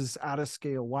 Why is this out of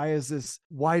scale? Why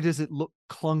does it look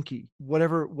clunky?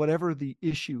 Whatever the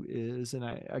issue is. And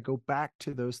I go back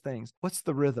to those things. What's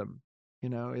the rhythm?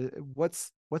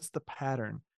 What's the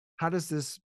pattern? How does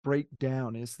this break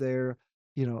down? Is there,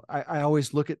 I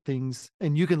always look at things,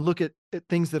 and you can look at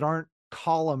things that aren't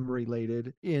column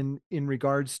related in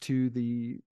regards to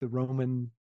the Roman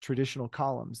traditional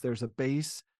columns. There's a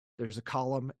base, there's a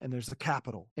column, and there's a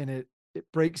capital, and it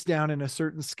breaks down in a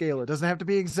certain scale. It doesn't have to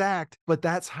be exact, but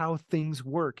that's how things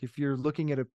work. If you're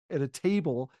looking at a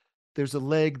table, there's a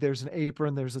leg, there's an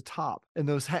apron, there's a top, and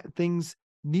those things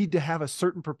need to have a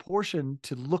certain proportion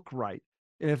to look right.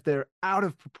 And if they're out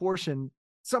of proportion,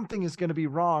 something is going to be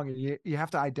wrong, and you have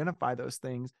to identify those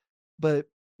things. But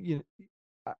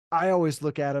I always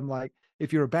look at them like,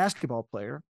 if you're a basketball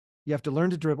player, you have to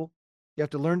learn to dribble, you have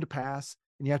to learn to pass,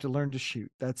 and you have to learn to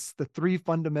shoot. That's the 3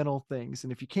 fundamental things.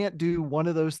 And if you can't do one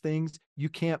of those things, you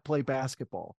can't play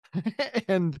basketball.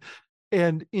 and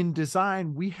and in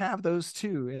design, we have those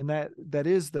too, and that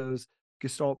is those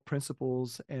Gestalt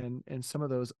principles and some of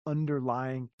those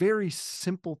underlying very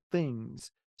simple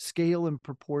things. Scale and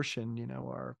proportion,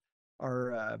 are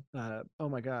oh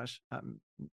my gosh,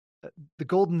 the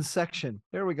golden section.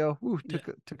 There we go. Ooh, Yeah.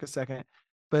 took a second,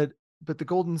 but the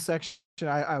golden section.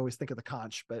 I always think of the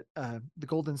conch, but the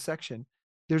golden section.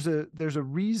 There's a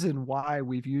reason why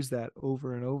we've used that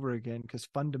over and over again, because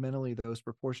fundamentally those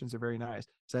proportions are very nice.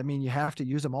 Does that mean you have to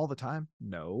use them all the time?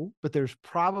 No, but there's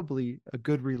probably a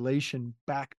good relation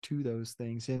back to those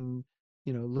things in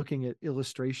looking at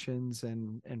illustrations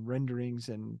and renderings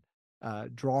and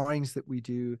drawings that we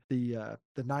do. The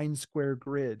 9 square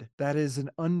grid, that is an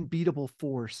unbeatable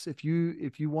force. If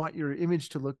you want your image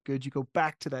to look good, you go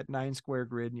back to that 9 square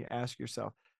grid and you ask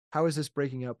yourself, how is this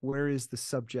breaking up? Where is the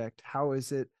subject? How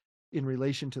is it in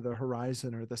relation to the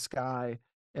horizon or the sky?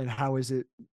 And how is it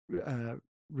uh,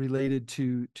 related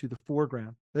to the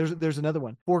foreground? There's another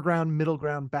one: foreground, middle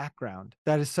ground, background.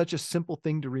 That is such a simple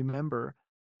thing to remember.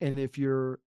 And if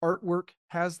your artwork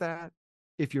has that,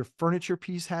 if your furniture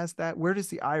piece has that, where does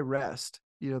the eye rest?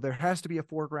 There has to be a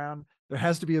foreground, there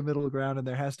has to be a middle ground, and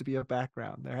there has to be a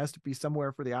background. There has to be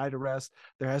somewhere for the eye to rest.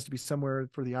 There has to be somewhere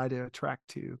for the eye to attract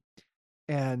to.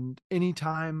 And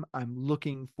anytime I'm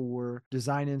looking for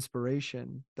design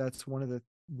inspiration, that's one of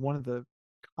the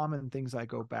common things I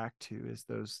go back to is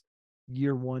those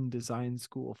year one design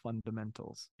school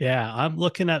fundamentals. Yeah, I'm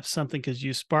looking up something because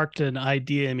you sparked an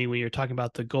idea in me when you're talking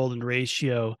about the golden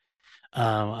ratio.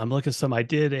 I'm looking some. I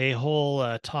did a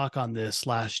whole talk on this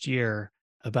last year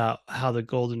about how the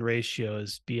golden ratio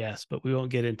is BS, but we won't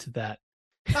get into that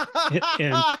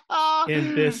in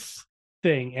in this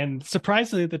thing. And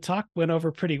surprisingly, the talk went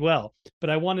over pretty well.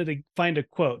 But I wanted to find a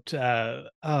quote.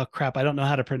 Oh crap, I don't know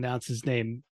how to pronounce his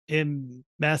name.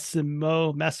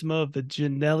 Massimo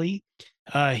Viginelli.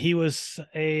 He was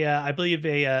I believe,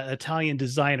 a Italian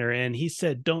designer, and he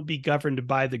said, "Don't be governed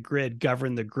by the grid,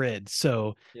 govern the grid."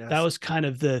 So that Yes. was kind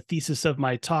of the thesis of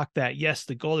my talk. That yes,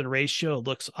 the golden ratio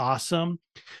looks awesome,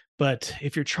 but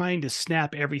if you're trying to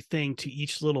snap everything to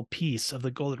each little piece of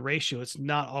the golden ratio, it's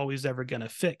not always ever going to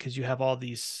fit because you have all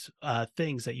these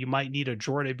things that you might need a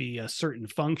drawer to be a certain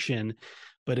function.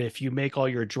 But if you make all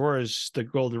your drawers the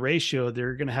golden ratio,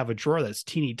 they're going to have a drawer that's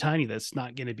teeny tiny that's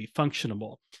not going to be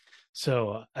functionable.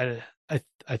 So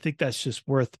I think that's just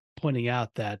worth pointing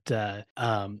out that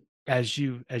as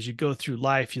you go through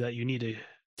life, that you need to,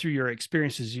 through your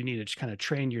experiences, you need to kind of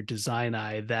train your design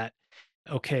eye that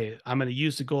okay, I'm going to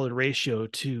use the golden ratio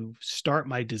to start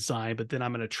my design, but then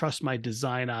I'm going to trust my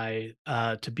design eye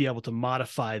to be able to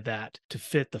modify that to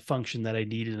fit the function that I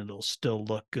need, and it'll still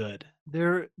look good.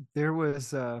 There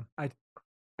was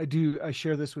I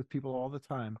share this with people all the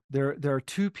time. There are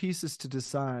two pieces to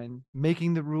design: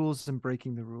 making the rules and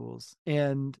breaking the rules.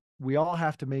 And we all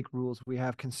have to make rules. We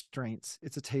have constraints.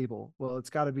 It's a table. Well, it's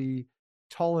got to be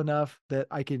tall enough that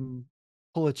I can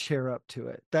pull a chair up to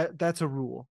it. That's a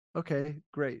rule. Okay,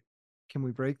 great. Can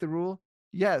we break the rule?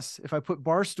 Yes. If I put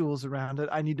bar stools around it,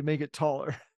 I need to make it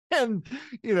taller. And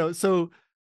so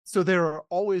there are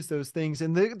always those things.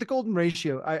 And the golden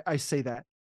ratio, I say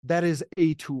that is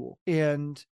a tool.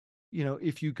 And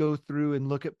if you go through and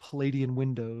look at Palladian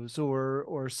windows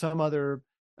or some other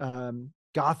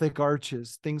Gothic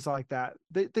arches, things like that,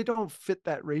 they don't fit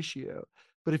that ratio.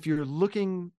 But if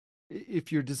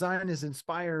your design is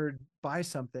inspired by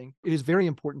something, it is very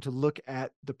important to look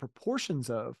at the proportions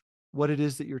of what it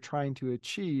is that you're trying to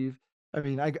achieve. I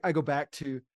mean, I go back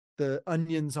to the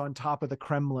onions on top of the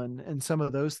Kremlin and some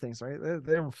of those things, right?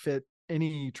 They don't fit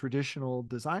any traditional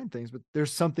design things, but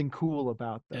there's something cool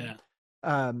about them.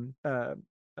 Yeah. um, uh,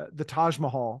 the Taj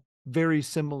Mahal, very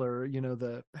similar.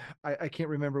 I can't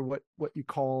remember what you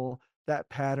call that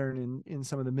pattern in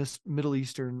some of the Middle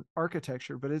Eastern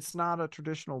architecture, but it's not a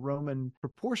traditional Roman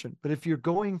proportion. But if you're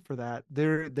going for that,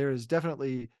 there is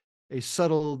definitely a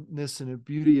subtleness and a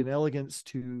beauty and elegance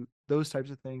to those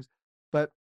types of things. But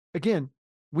again,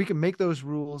 we can make those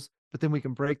rules, but then we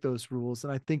can break those rules.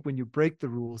 And I think when you break the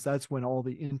rules, that's when all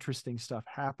the interesting stuff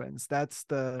happens. That's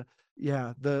the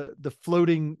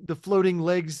floating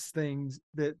legs things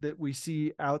that we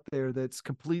see out there, that's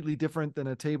completely different than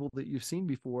a table that you've seen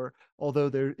before, although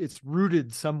it's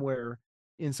rooted somewhere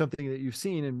in something that you've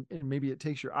seen, and maybe it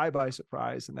takes your eye by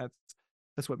surprise, and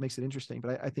that's what makes it interesting.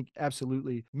 But I think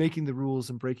absolutely making the rules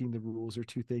and breaking the rules are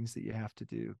two things that you have to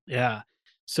do. Yeah.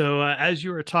 So as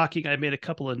you were talking, I made a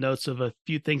couple of notes of a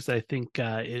few things that I think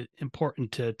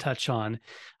important to touch on.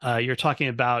 You're talking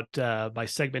about by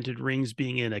segmented rings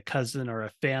being in a cousin or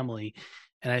a family,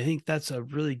 and I think that's a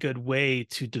really good way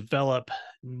to develop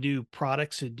new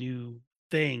products and new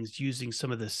things using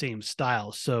some of the same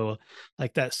styles. So,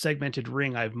 like that segmented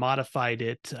ring, I've modified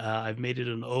it. I've made it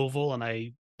an oval, and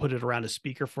I put it around a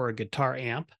speaker for a guitar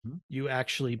amp. Mhm. You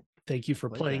actually Thank you for I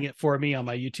like playing that. it for me on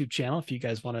my YouTube channel. If you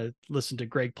guys want to listen to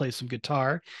Greg play some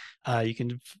guitar, you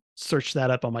can search that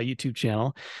up on my YouTube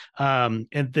channel. And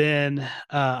then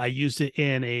I used it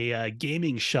in a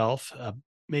gaming shelf,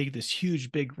 made this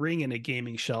huge big ring in a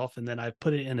gaming shelf, and then I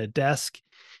put it in a desk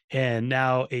and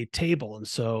now a table. And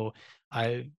so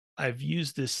I've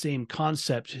used this same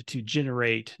concept to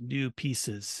generate new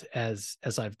pieces as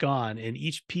I've gone, and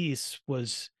each piece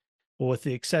was, well, with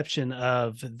the exception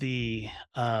of the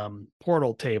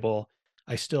portal table,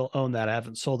 I still own that. I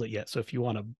haven't sold it yet. So if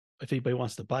anybody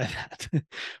wants to buy that,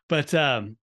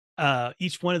 but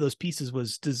each one of those pieces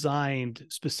was designed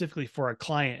specifically for a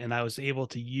client, and I was able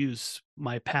to use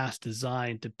my past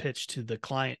design to pitch to the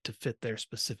client to fit their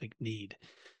specific need.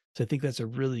 So I think that's a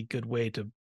really good way to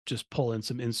just pull in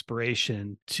some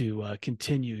inspiration to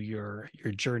continue your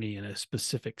journey in a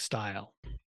specific style.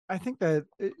 I think that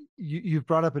you've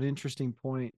brought up an interesting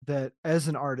point, that as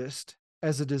an artist,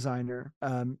 as a designer,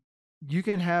 you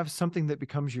can have something that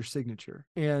becomes your signature,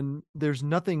 and there's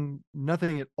nothing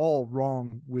at all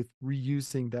wrong with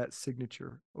reusing that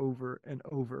signature over and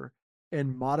over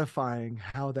and modifying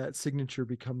how that signature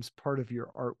becomes part of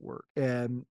your artwork.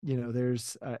 And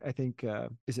there's I think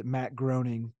is it Matt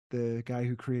Groening, the guy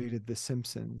who created The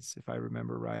Simpsons, if I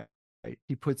remember right?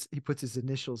 He puts his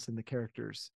initials in the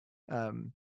characters. I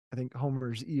think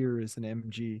Homer's ear is an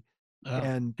MG, Oh,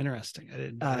 and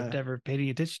interesting. I've uh, never paid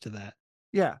any attention to that.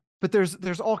 yeah, but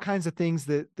there's all kinds of things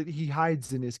that he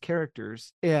hides in his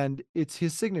characters, and it's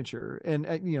his signature, and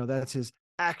that's his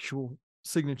actual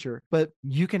signature. But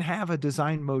you can have a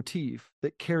design motif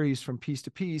that carries from piece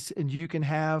to piece, and you can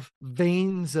have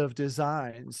veins of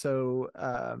design. So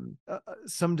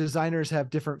some designers have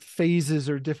different phases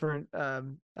or different.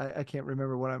 I can't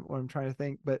remember what I'm trying to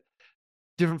think, but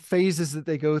different phases that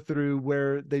they go through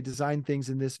where they design things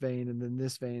in this vein and then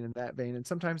this vein and that vein. And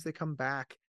sometimes they come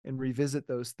back and revisit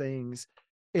those things.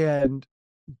 And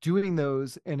doing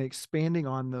those and expanding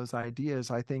on those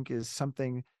ideas, I think, is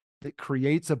something that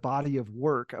creates a body of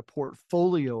work, a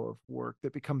portfolio of work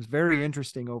that becomes very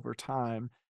interesting over time.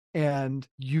 And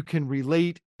you can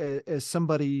relate as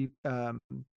somebody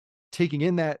taking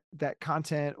in that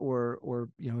content, or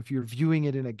if you're viewing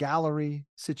it in a gallery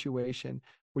situation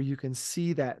where you can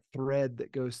see that thread that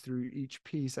goes through each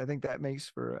piece. I think that makes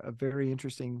for a very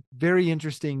interesting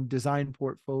design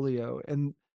portfolio.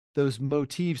 And those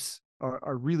motifs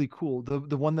are really cool.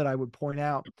 The one that I would point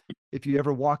out, if you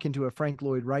ever walk into a Frank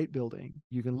Lloyd Wright building,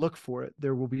 you can look for it.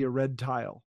 There will be a red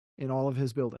tile in all of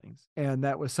his buildings. And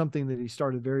that was something that he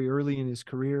started very early in his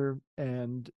career.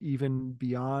 And even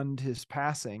beyond his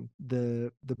passing,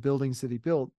 the buildings that he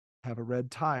built have a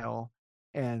red tile,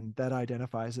 and that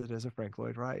identifies it as a Frank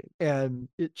Lloyd Wright. And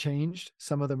it changed.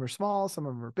 Some of them are small, some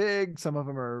of them are big, some of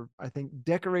them are, I think,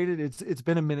 decorated. It's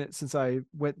been a minute since I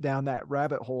went down that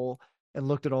rabbit hole and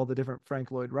looked at all the different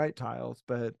Frank Lloyd Wright tiles,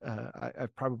 but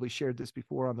I've probably shared this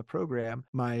before on the program.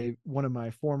 One of my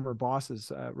former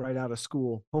bosses, right out of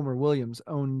school, Homer Williams,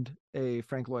 owned a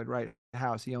Frank Lloyd Wright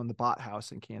house. He owned the Bott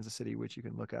House in Kansas City, which you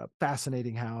can look up.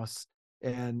 Fascinating house,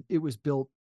 and it was built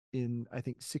in, I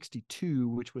think, 62,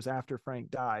 which was after Frank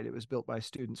died. It was built by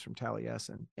students from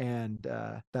Taliesin. And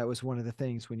that was one of the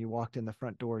things, when you walked in the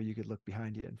front door, you could look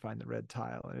behind you and find the red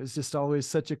tile. And it was just always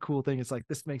such a cool thing. It's like,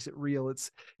 this makes it real.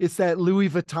 It's that Louis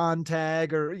Vuitton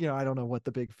tag, or, I don't know what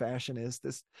the big fashion is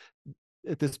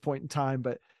at this point in time,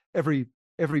 but every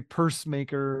purse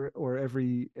maker or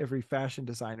every fashion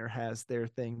designer has their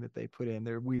thing that they put in,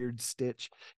 their weird stitch.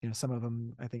 Some of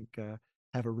them, I think,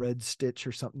 have a red stitch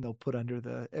or something they'll put under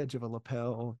the edge of a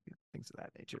lapel, things of that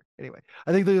nature. Anyway,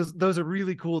 I think those are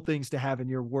really cool things to have in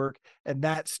your work, and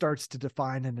that starts to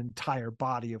define an entire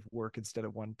body of work instead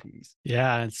of one piece.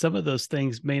 Yeah, and some of those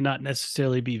things may not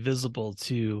necessarily be visible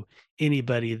to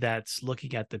anybody that's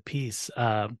looking at the piece.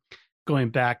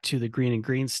 Going back to the green and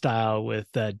green style with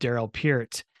Daryl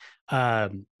Peart,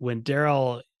 when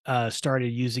Daryl started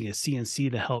using a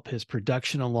CNC to help his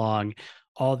production along,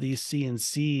 all these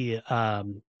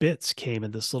CNC bits came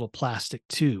in this little plastic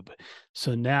tube.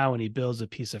 So now when he builds a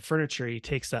piece of furniture, he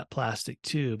takes that plastic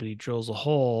tube and he drills a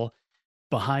hole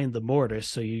behind the mortise.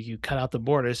 So you cut out the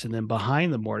mortise, and then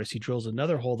behind the mortise, he drills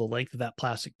another hole the length of that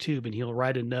plastic tube, and he'll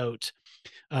write a note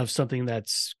of something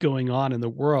that's going on in the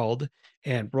world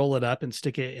and roll it up and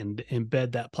stick it and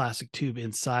embed that plastic tube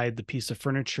inside the piece of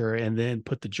furniture and then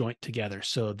put the joint together.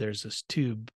 So there's this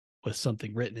tube with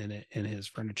something written in it in his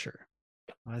furniture.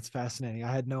 Well, that's fascinating.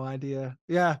 I had no idea.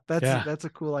 Yeah, that's Yeah. that's a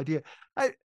cool idea.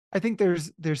 I think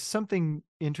there's something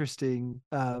interesting.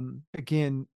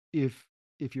 Again, if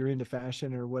you're into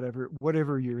fashion or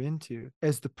whatever you're into,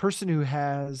 as the person who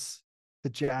has the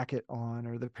jacket on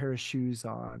or the pair of shoes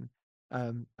on,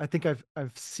 I think I've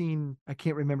seen. I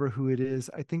can't remember who it is.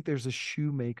 I think there's a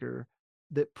shoemaker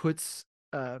that puts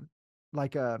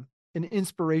like an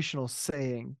inspirational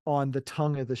saying on the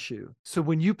tongue of the shoe. So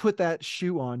when you put that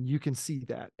shoe on, you can see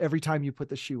that every time you put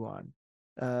the shoe on.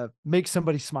 Make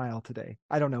somebody smile today.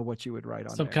 I don't know what you would write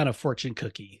on Some there. kind of fortune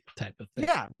cookie type of thing.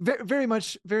 Yeah, very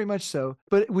much so.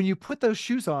 But when you put those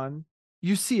shoes on,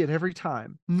 you see it every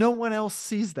time. No one else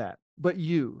sees that but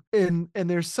you. And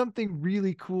there's something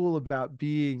really cool about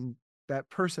being that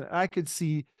person. I could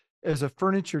see, as a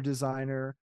furniture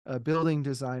designer, a building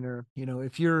designer,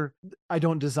 if you're, I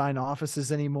don't design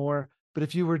offices anymore, but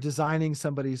if you were designing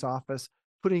somebody's office,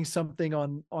 putting something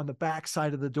on the back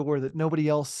side of the door that nobody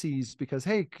else sees, because,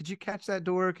 hey, could you catch that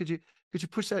door? Could you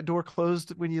push that door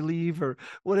closed when you leave, or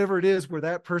whatever it is, where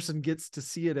that person gets to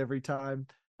see it every time,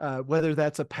 whether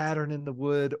that's a pattern in the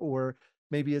wood, or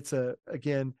maybe it's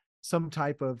again, some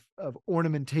type of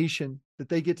ornamentation that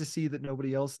they get to see that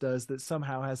nobody else does, that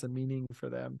somehow has a meaning for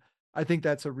them. I think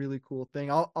that's a really cool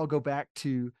thing. I'll go back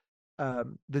to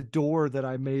the door that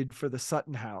I made for the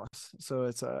Sutton house. So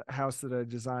it's a house that I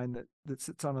designed that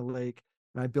sits on a lake,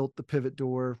 and I built the pivot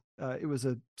door. It was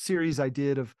a series I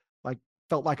did of like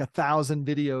felt like 1,000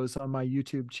 videos on my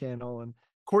YouTube channel, and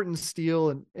Corten steel,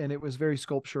 and it was very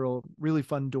sculptural, really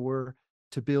fun door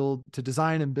to build, to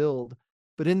design and build.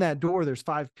 But in that door, there's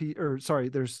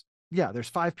there's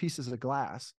 5 pieces of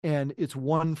glass, and it's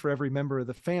one for every member of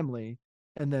the family,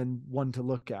 and then one to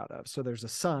look out of. So there's a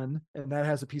sun, and that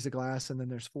has a piece of glass, and then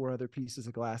there's 4 other pieces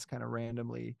of glass kind of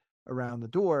randomly around the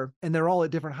door, and they're all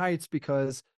at different heights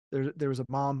because there was a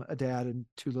mom, a dad, and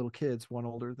 2 little kids, one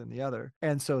older than the other,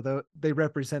 and so they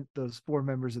represent those 4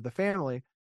 members of the family.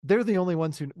 They're the only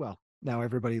ones who, well, now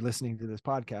everybody listening to this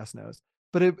podcast knows,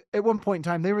 but at one point in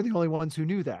time, they were the only ones who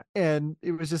knew that, and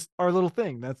it was just our little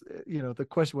thing. That's, the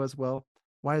question was, well,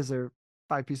 why is there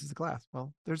 5 pieces of glass?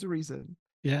 Well, there's a reason.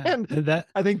 Yeah. And And that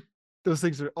I think those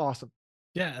things are awesome.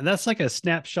 Yeah, and that's like a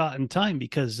snapshot in time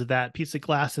because that piece of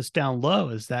glass that's down low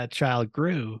as that child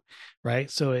grew, right?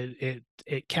 So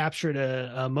it captured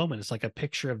a moment. It's like a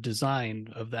picture of design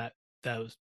of that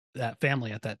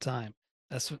family at that time.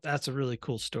 That's a really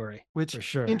cool story Which, for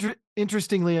sure.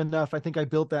 interestingly enough, I think I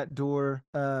built that door.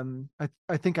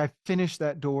 I think I finished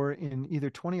that door in either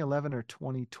 2011 or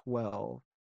 2012.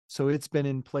 So it's been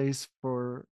in place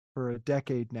for a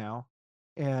decade now.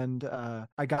 And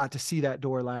I got to see that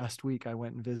door last week. I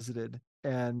went and visited,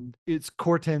 and it's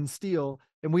Corten steel,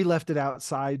 and we left it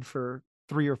outside for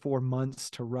 3 or 4 months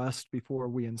to rust before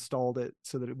we installed it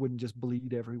so that it wouldn't just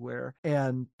bleed everywhere.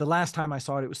 And the last time I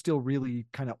saw it, it was still really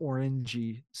kind of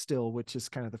orangey still, which is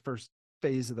kind of the first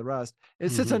phase of the rust.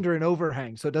 It sits Mhm. under an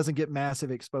overhang, so it doesn't get massive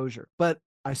exposure. But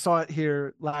I saw it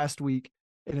here last week,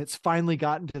 and it's finally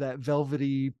gotten to that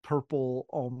velvety purple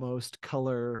almost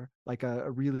color, like a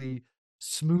really Mm,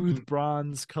 smooth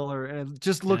bronze color, and it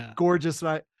just looked yeah. gorgeous.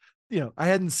 And I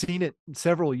hadn't seen it in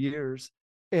several years,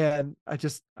 and I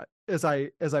just, as I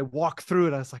walk through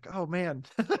it, I was like, oh man,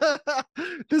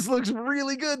 this looks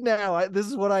really good now. This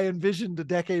is what I envisioned a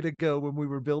decade ago when we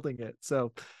were building it.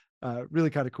 So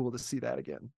really kind of cool to see that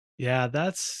again. Yeah,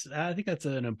 I think that's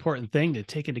an important thing to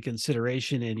take into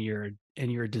consideration in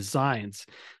your designs.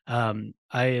 I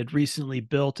had recently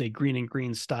built a green and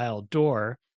green style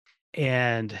door,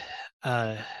 and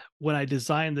uh, when I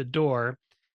designed the door,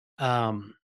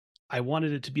 um, I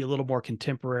wanted it to be a little more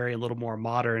contemporary, a little more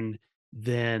modern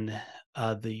than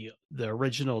the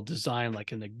original design,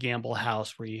 like in the Gamble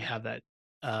house, where you have that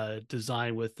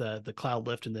design with the cloud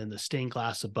lift and then the stained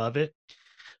glass above it.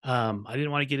 I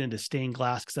didn't want to get into stained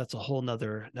glass because that's a whole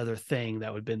another thing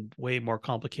that would have been way more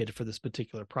complicated for this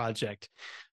particular project.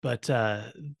 But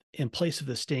in place of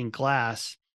the stained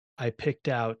glass, I picked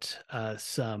out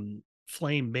some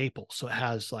flame maple, so it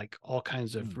has like all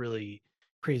kinds of Mm. really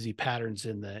crazy patterns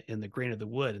in the grain of the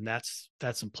wood, and that's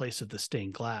in place of the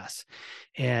stained glass.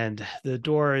 And the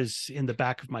door is in the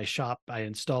back of my shop. I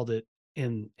installed it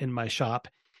in my shop,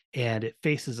 and it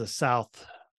faces a south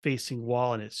facing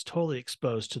wall, and it's totally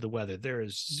exposed to the weather. There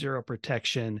is zero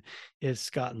protection. It's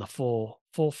gotten the full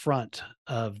front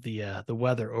of the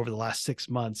weather over the last 6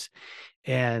 months,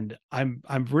 and I'm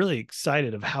really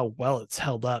excited of how well it's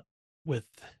held up with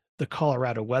the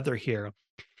Colorado weather here.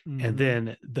 And Mm-hmm.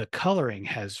 then the coloring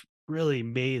has really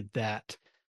made that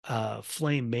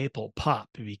flame maple pop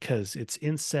because it's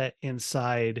inset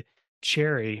inside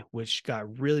cherry, which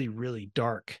got really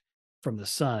dark from the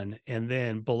sun. And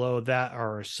then below that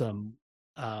are some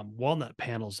walnut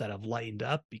panels that have lightened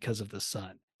up because of the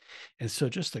sun. And so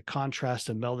just the contrast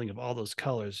and melding of all those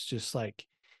colors, just like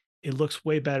it looks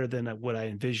way better than what I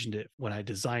envisioned it when I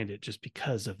designed it, just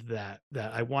because of that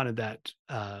I wanted that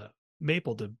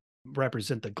maple to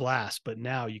represent the glass, but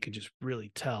now you can just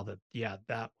really tell that, yeah,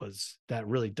 that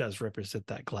really does represent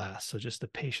that glass. So just the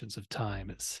patience of time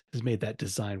has made that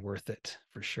design worth it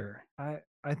for sure. I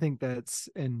think that's,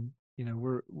 and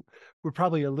we're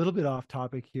probably a little bit off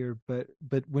topic here, but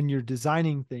when you're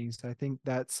designing things, I think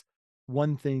that's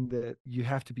one thing that you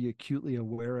have to be acutely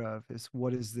aware of is,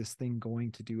 what is this thing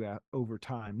going to do over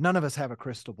time? None of us have a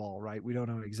crystal ball, right? We don't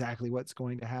know exactly what's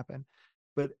going to happen,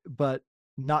 but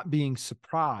not being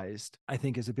surprised, I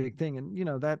think, is a big thing.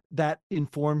 And that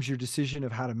informs your decision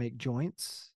of how to make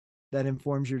joints. That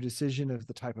informs your decision of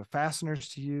the type of fasteners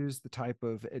to use, the type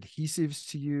of adhesives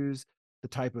to use, the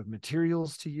type of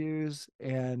materials to use.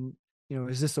 And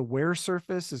is this a wear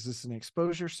surface? Is this an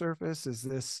exposure surface? Is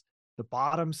this the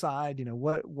bottom side?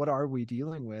 What are we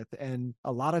dealing with? And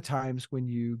a lot of times when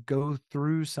you go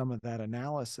through some of that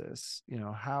analysis,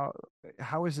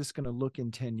 how is this going to look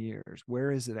in 10 years?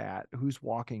 Where is it at? Who's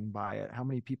walking by it? How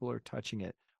many people are touching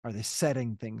it? Are they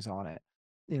setting things on it?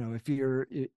 If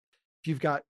you've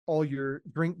got all your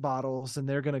drink bottles and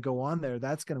they're going to go on there,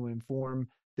 that's going to inform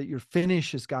that your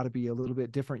finish has got to be a little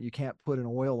bit different. You can't put an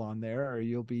oil on there, or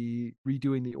you'll be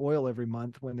redoing the oil every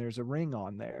month when there's a ring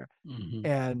on there. Hmm.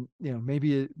 And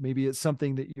maybe it's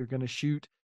something that you're going to shoot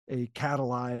a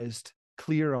catalyzed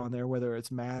clear on there, whether it's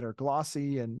matte or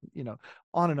glossy, and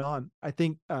on and on. I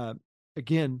think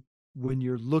again, when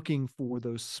you're looking for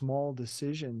those small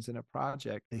decisions in a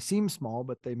project, they seem small,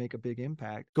 but they make a big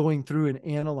impact. Going through and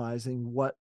analyzing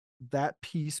what that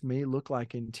piece may look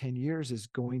like in 10 years is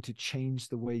going to change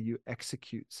the way you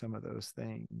execute some of those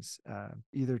things,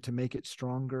 either to make it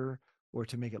stronger or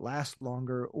to make it last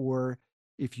longer, or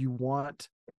if you want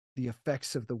the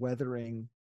effects of the weathering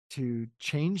to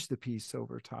change the piece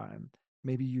over time,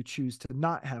 maybe you choose to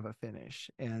not have a finish,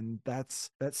 and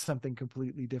that's something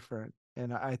completely different.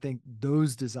 And I think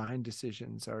those design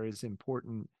decisions are as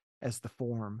important as the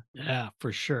form. Yeah,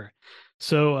 for sure.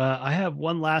 So I have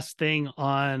one last thing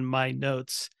on my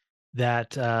notes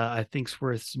that I think's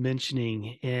worth mentioning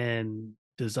in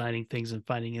designing things and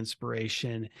finding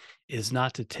inspiration is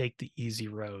not to take the easy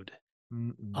road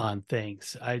Mm-mm. on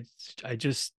things. I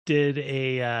just did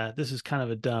a this is kind of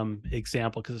a dumb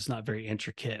example because it's not very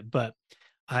intricate, but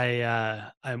I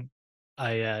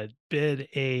bid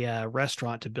a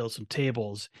restaurant to build some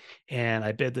tables, and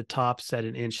I bid the tops at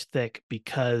an inch thick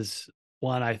because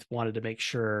one, I wanted to make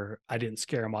sure I didn't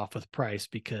scare them off with price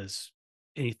because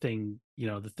anything,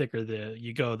 the thicker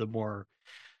you go, the more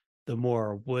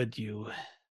wood you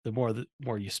the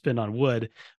more you spend on wood,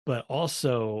 but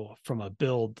also from a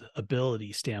build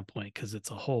ability standpoint, because it's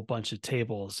a whole bunch of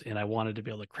tables and I wanted to be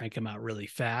able to crank them out really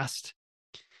fast,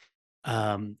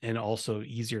 and also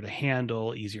easier to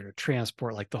handle, easier to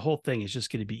transport. Like the whole thing is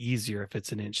just going to be easier if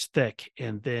it's an inch thick.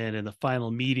 And then in the final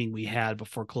meeting we had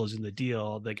before closing the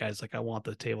deal, the guy's like, I want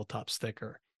the tabletops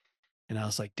thicker. And I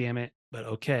was like, damn it, but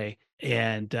okay.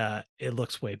 And it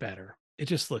looks way better. It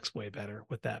just looks way better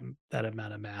with that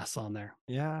amount of mass on there.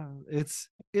 Yeah, it's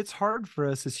hard for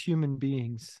us as human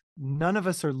beings. None of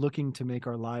us are looking to make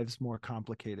our lives more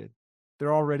complicated.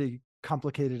 They're already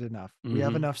complicated enough. We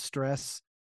have Hmm. enough stress.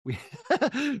 We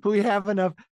we have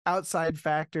enough outside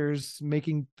factors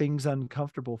making things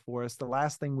uncomfortable for us. The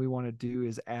last thing we want to do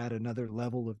is add another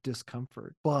level of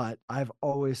discomfort. But I've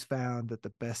always found that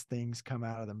the best things come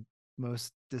out of the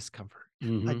most discomfort.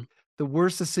 Hmm. Like the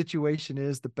worse the situation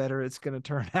is, the better it's going to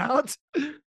turn out.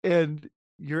 And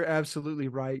you're absolutely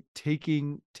right.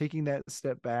 Taking that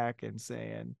step back and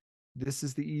saying, this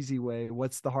is the easy way.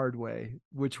 What's the hard way?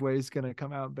 Which way is going to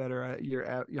come out better?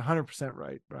 You're 100%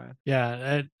 right, Brian.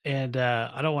 Yeah, and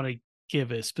I don't want to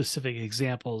give specific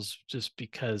examples just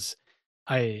because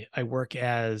I work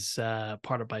as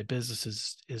part of my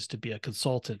business is to be a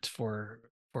consultant for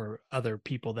other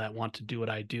people that want to do what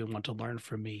I do and want to learn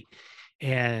from me.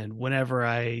 And whenever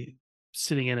I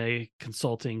sitting in a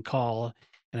consulting call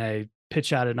and I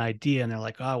pitch out an idea and they're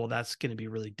like, oh, well, that's going to be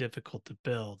really difficult to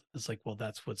build. It's like, well,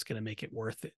 that's what's going to make it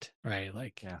worth it, right?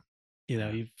 Like, Yeah.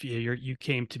 Yeah. you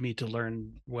came to me to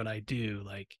learn what I do.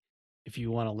 Like, if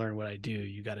you want to learn what I do,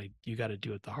 you gotta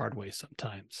do it the hard way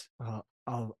sometimes.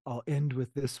 I'll end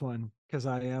with this one because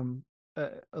I am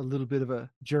a little bit of a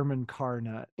German car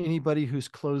nut. Anybody who's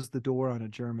closed the door on a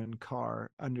German car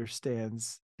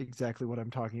understands exactly what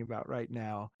I'm talking about right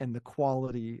now, and the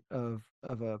quality of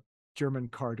a German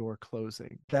car door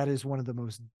closing. That is one of the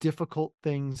most difficult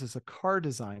things as a car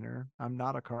designer. I'm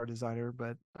not a car designer,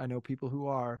 but I know people who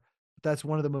are. That's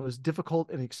one of the most difficult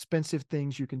and expensive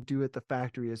things you can do at the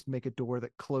factory is make a door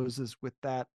that closes with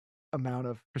that amount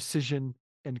of precision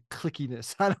and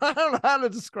clickiness. I don't know how to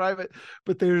describe it,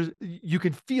 but you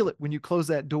can feel it when you close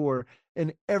that door,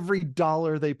 and every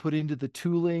dollar they put into the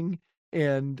tooling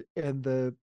and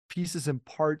the pieces and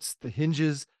parts, the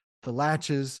hinges, the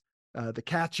latches, the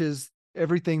catches,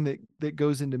 everything that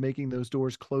goes into making those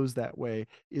doors close that way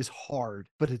is hard,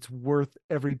 but it's worth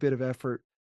every bit of effort.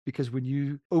 Because when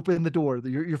you open the door,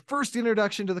 your first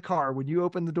introduction to the car, when you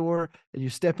open the door and you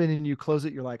step in and you close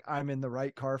it, you're like, I'm in the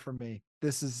right car for me.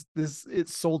 It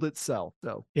sold itself.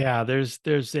 So Yeah, there's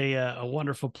a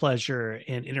wonderful pleasure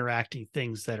in interacting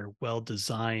things that are well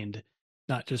designed,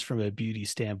 not just from a beauty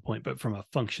standpoint, but from a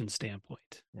function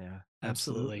standpoint. yeah,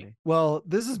 Absolutely. absolutely. Well,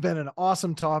 this has been an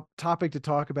awesome topic to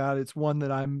talk about. It's one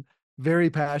that I'm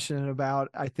very passionate about.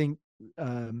 I think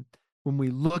um, when we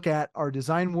look at our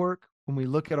design work, when we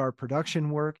look at our production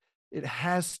work, it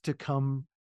has to come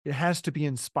It has to be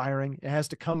inspiring. It has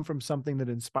to come from something that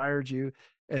inspired you.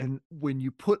 And when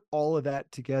you put all of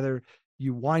that together,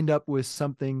 you wind up with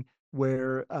something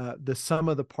where the sum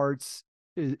of the parts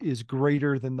is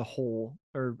greater than the whole,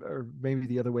 or maybe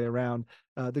the other way around.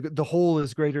 The whole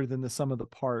is greater than the sum of the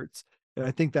parts. And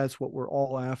I think that's what we're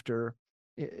all after,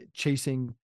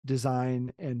 chasing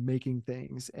design and making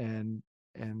things. And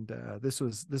this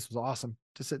was awesome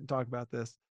to sit and talk about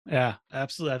this. Yeah,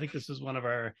 absolutely. I think this is one of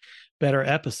our better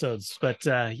episodes. But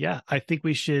yeah, I think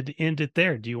we should end it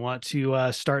there. Do you want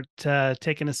to start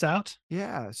taking us out?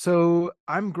 Yeah. So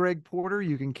I'm Greg Porter.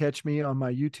 You can catch me on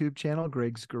my YouTube channel,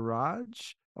 Greg's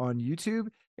Garage on YouTube,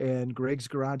 and Greg's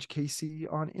Garage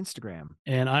KC on Instagram.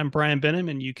 And I'm Brian Benham,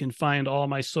 and you can find all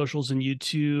my socials and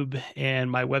YouTube and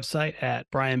my website at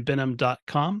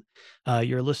brianbenham.com.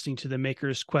 You're listening to the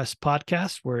Maker's Quest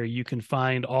podcast, where you can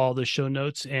find all the show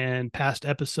notes and past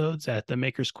episodes at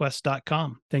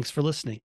themakersquest.com. Thanks for listening.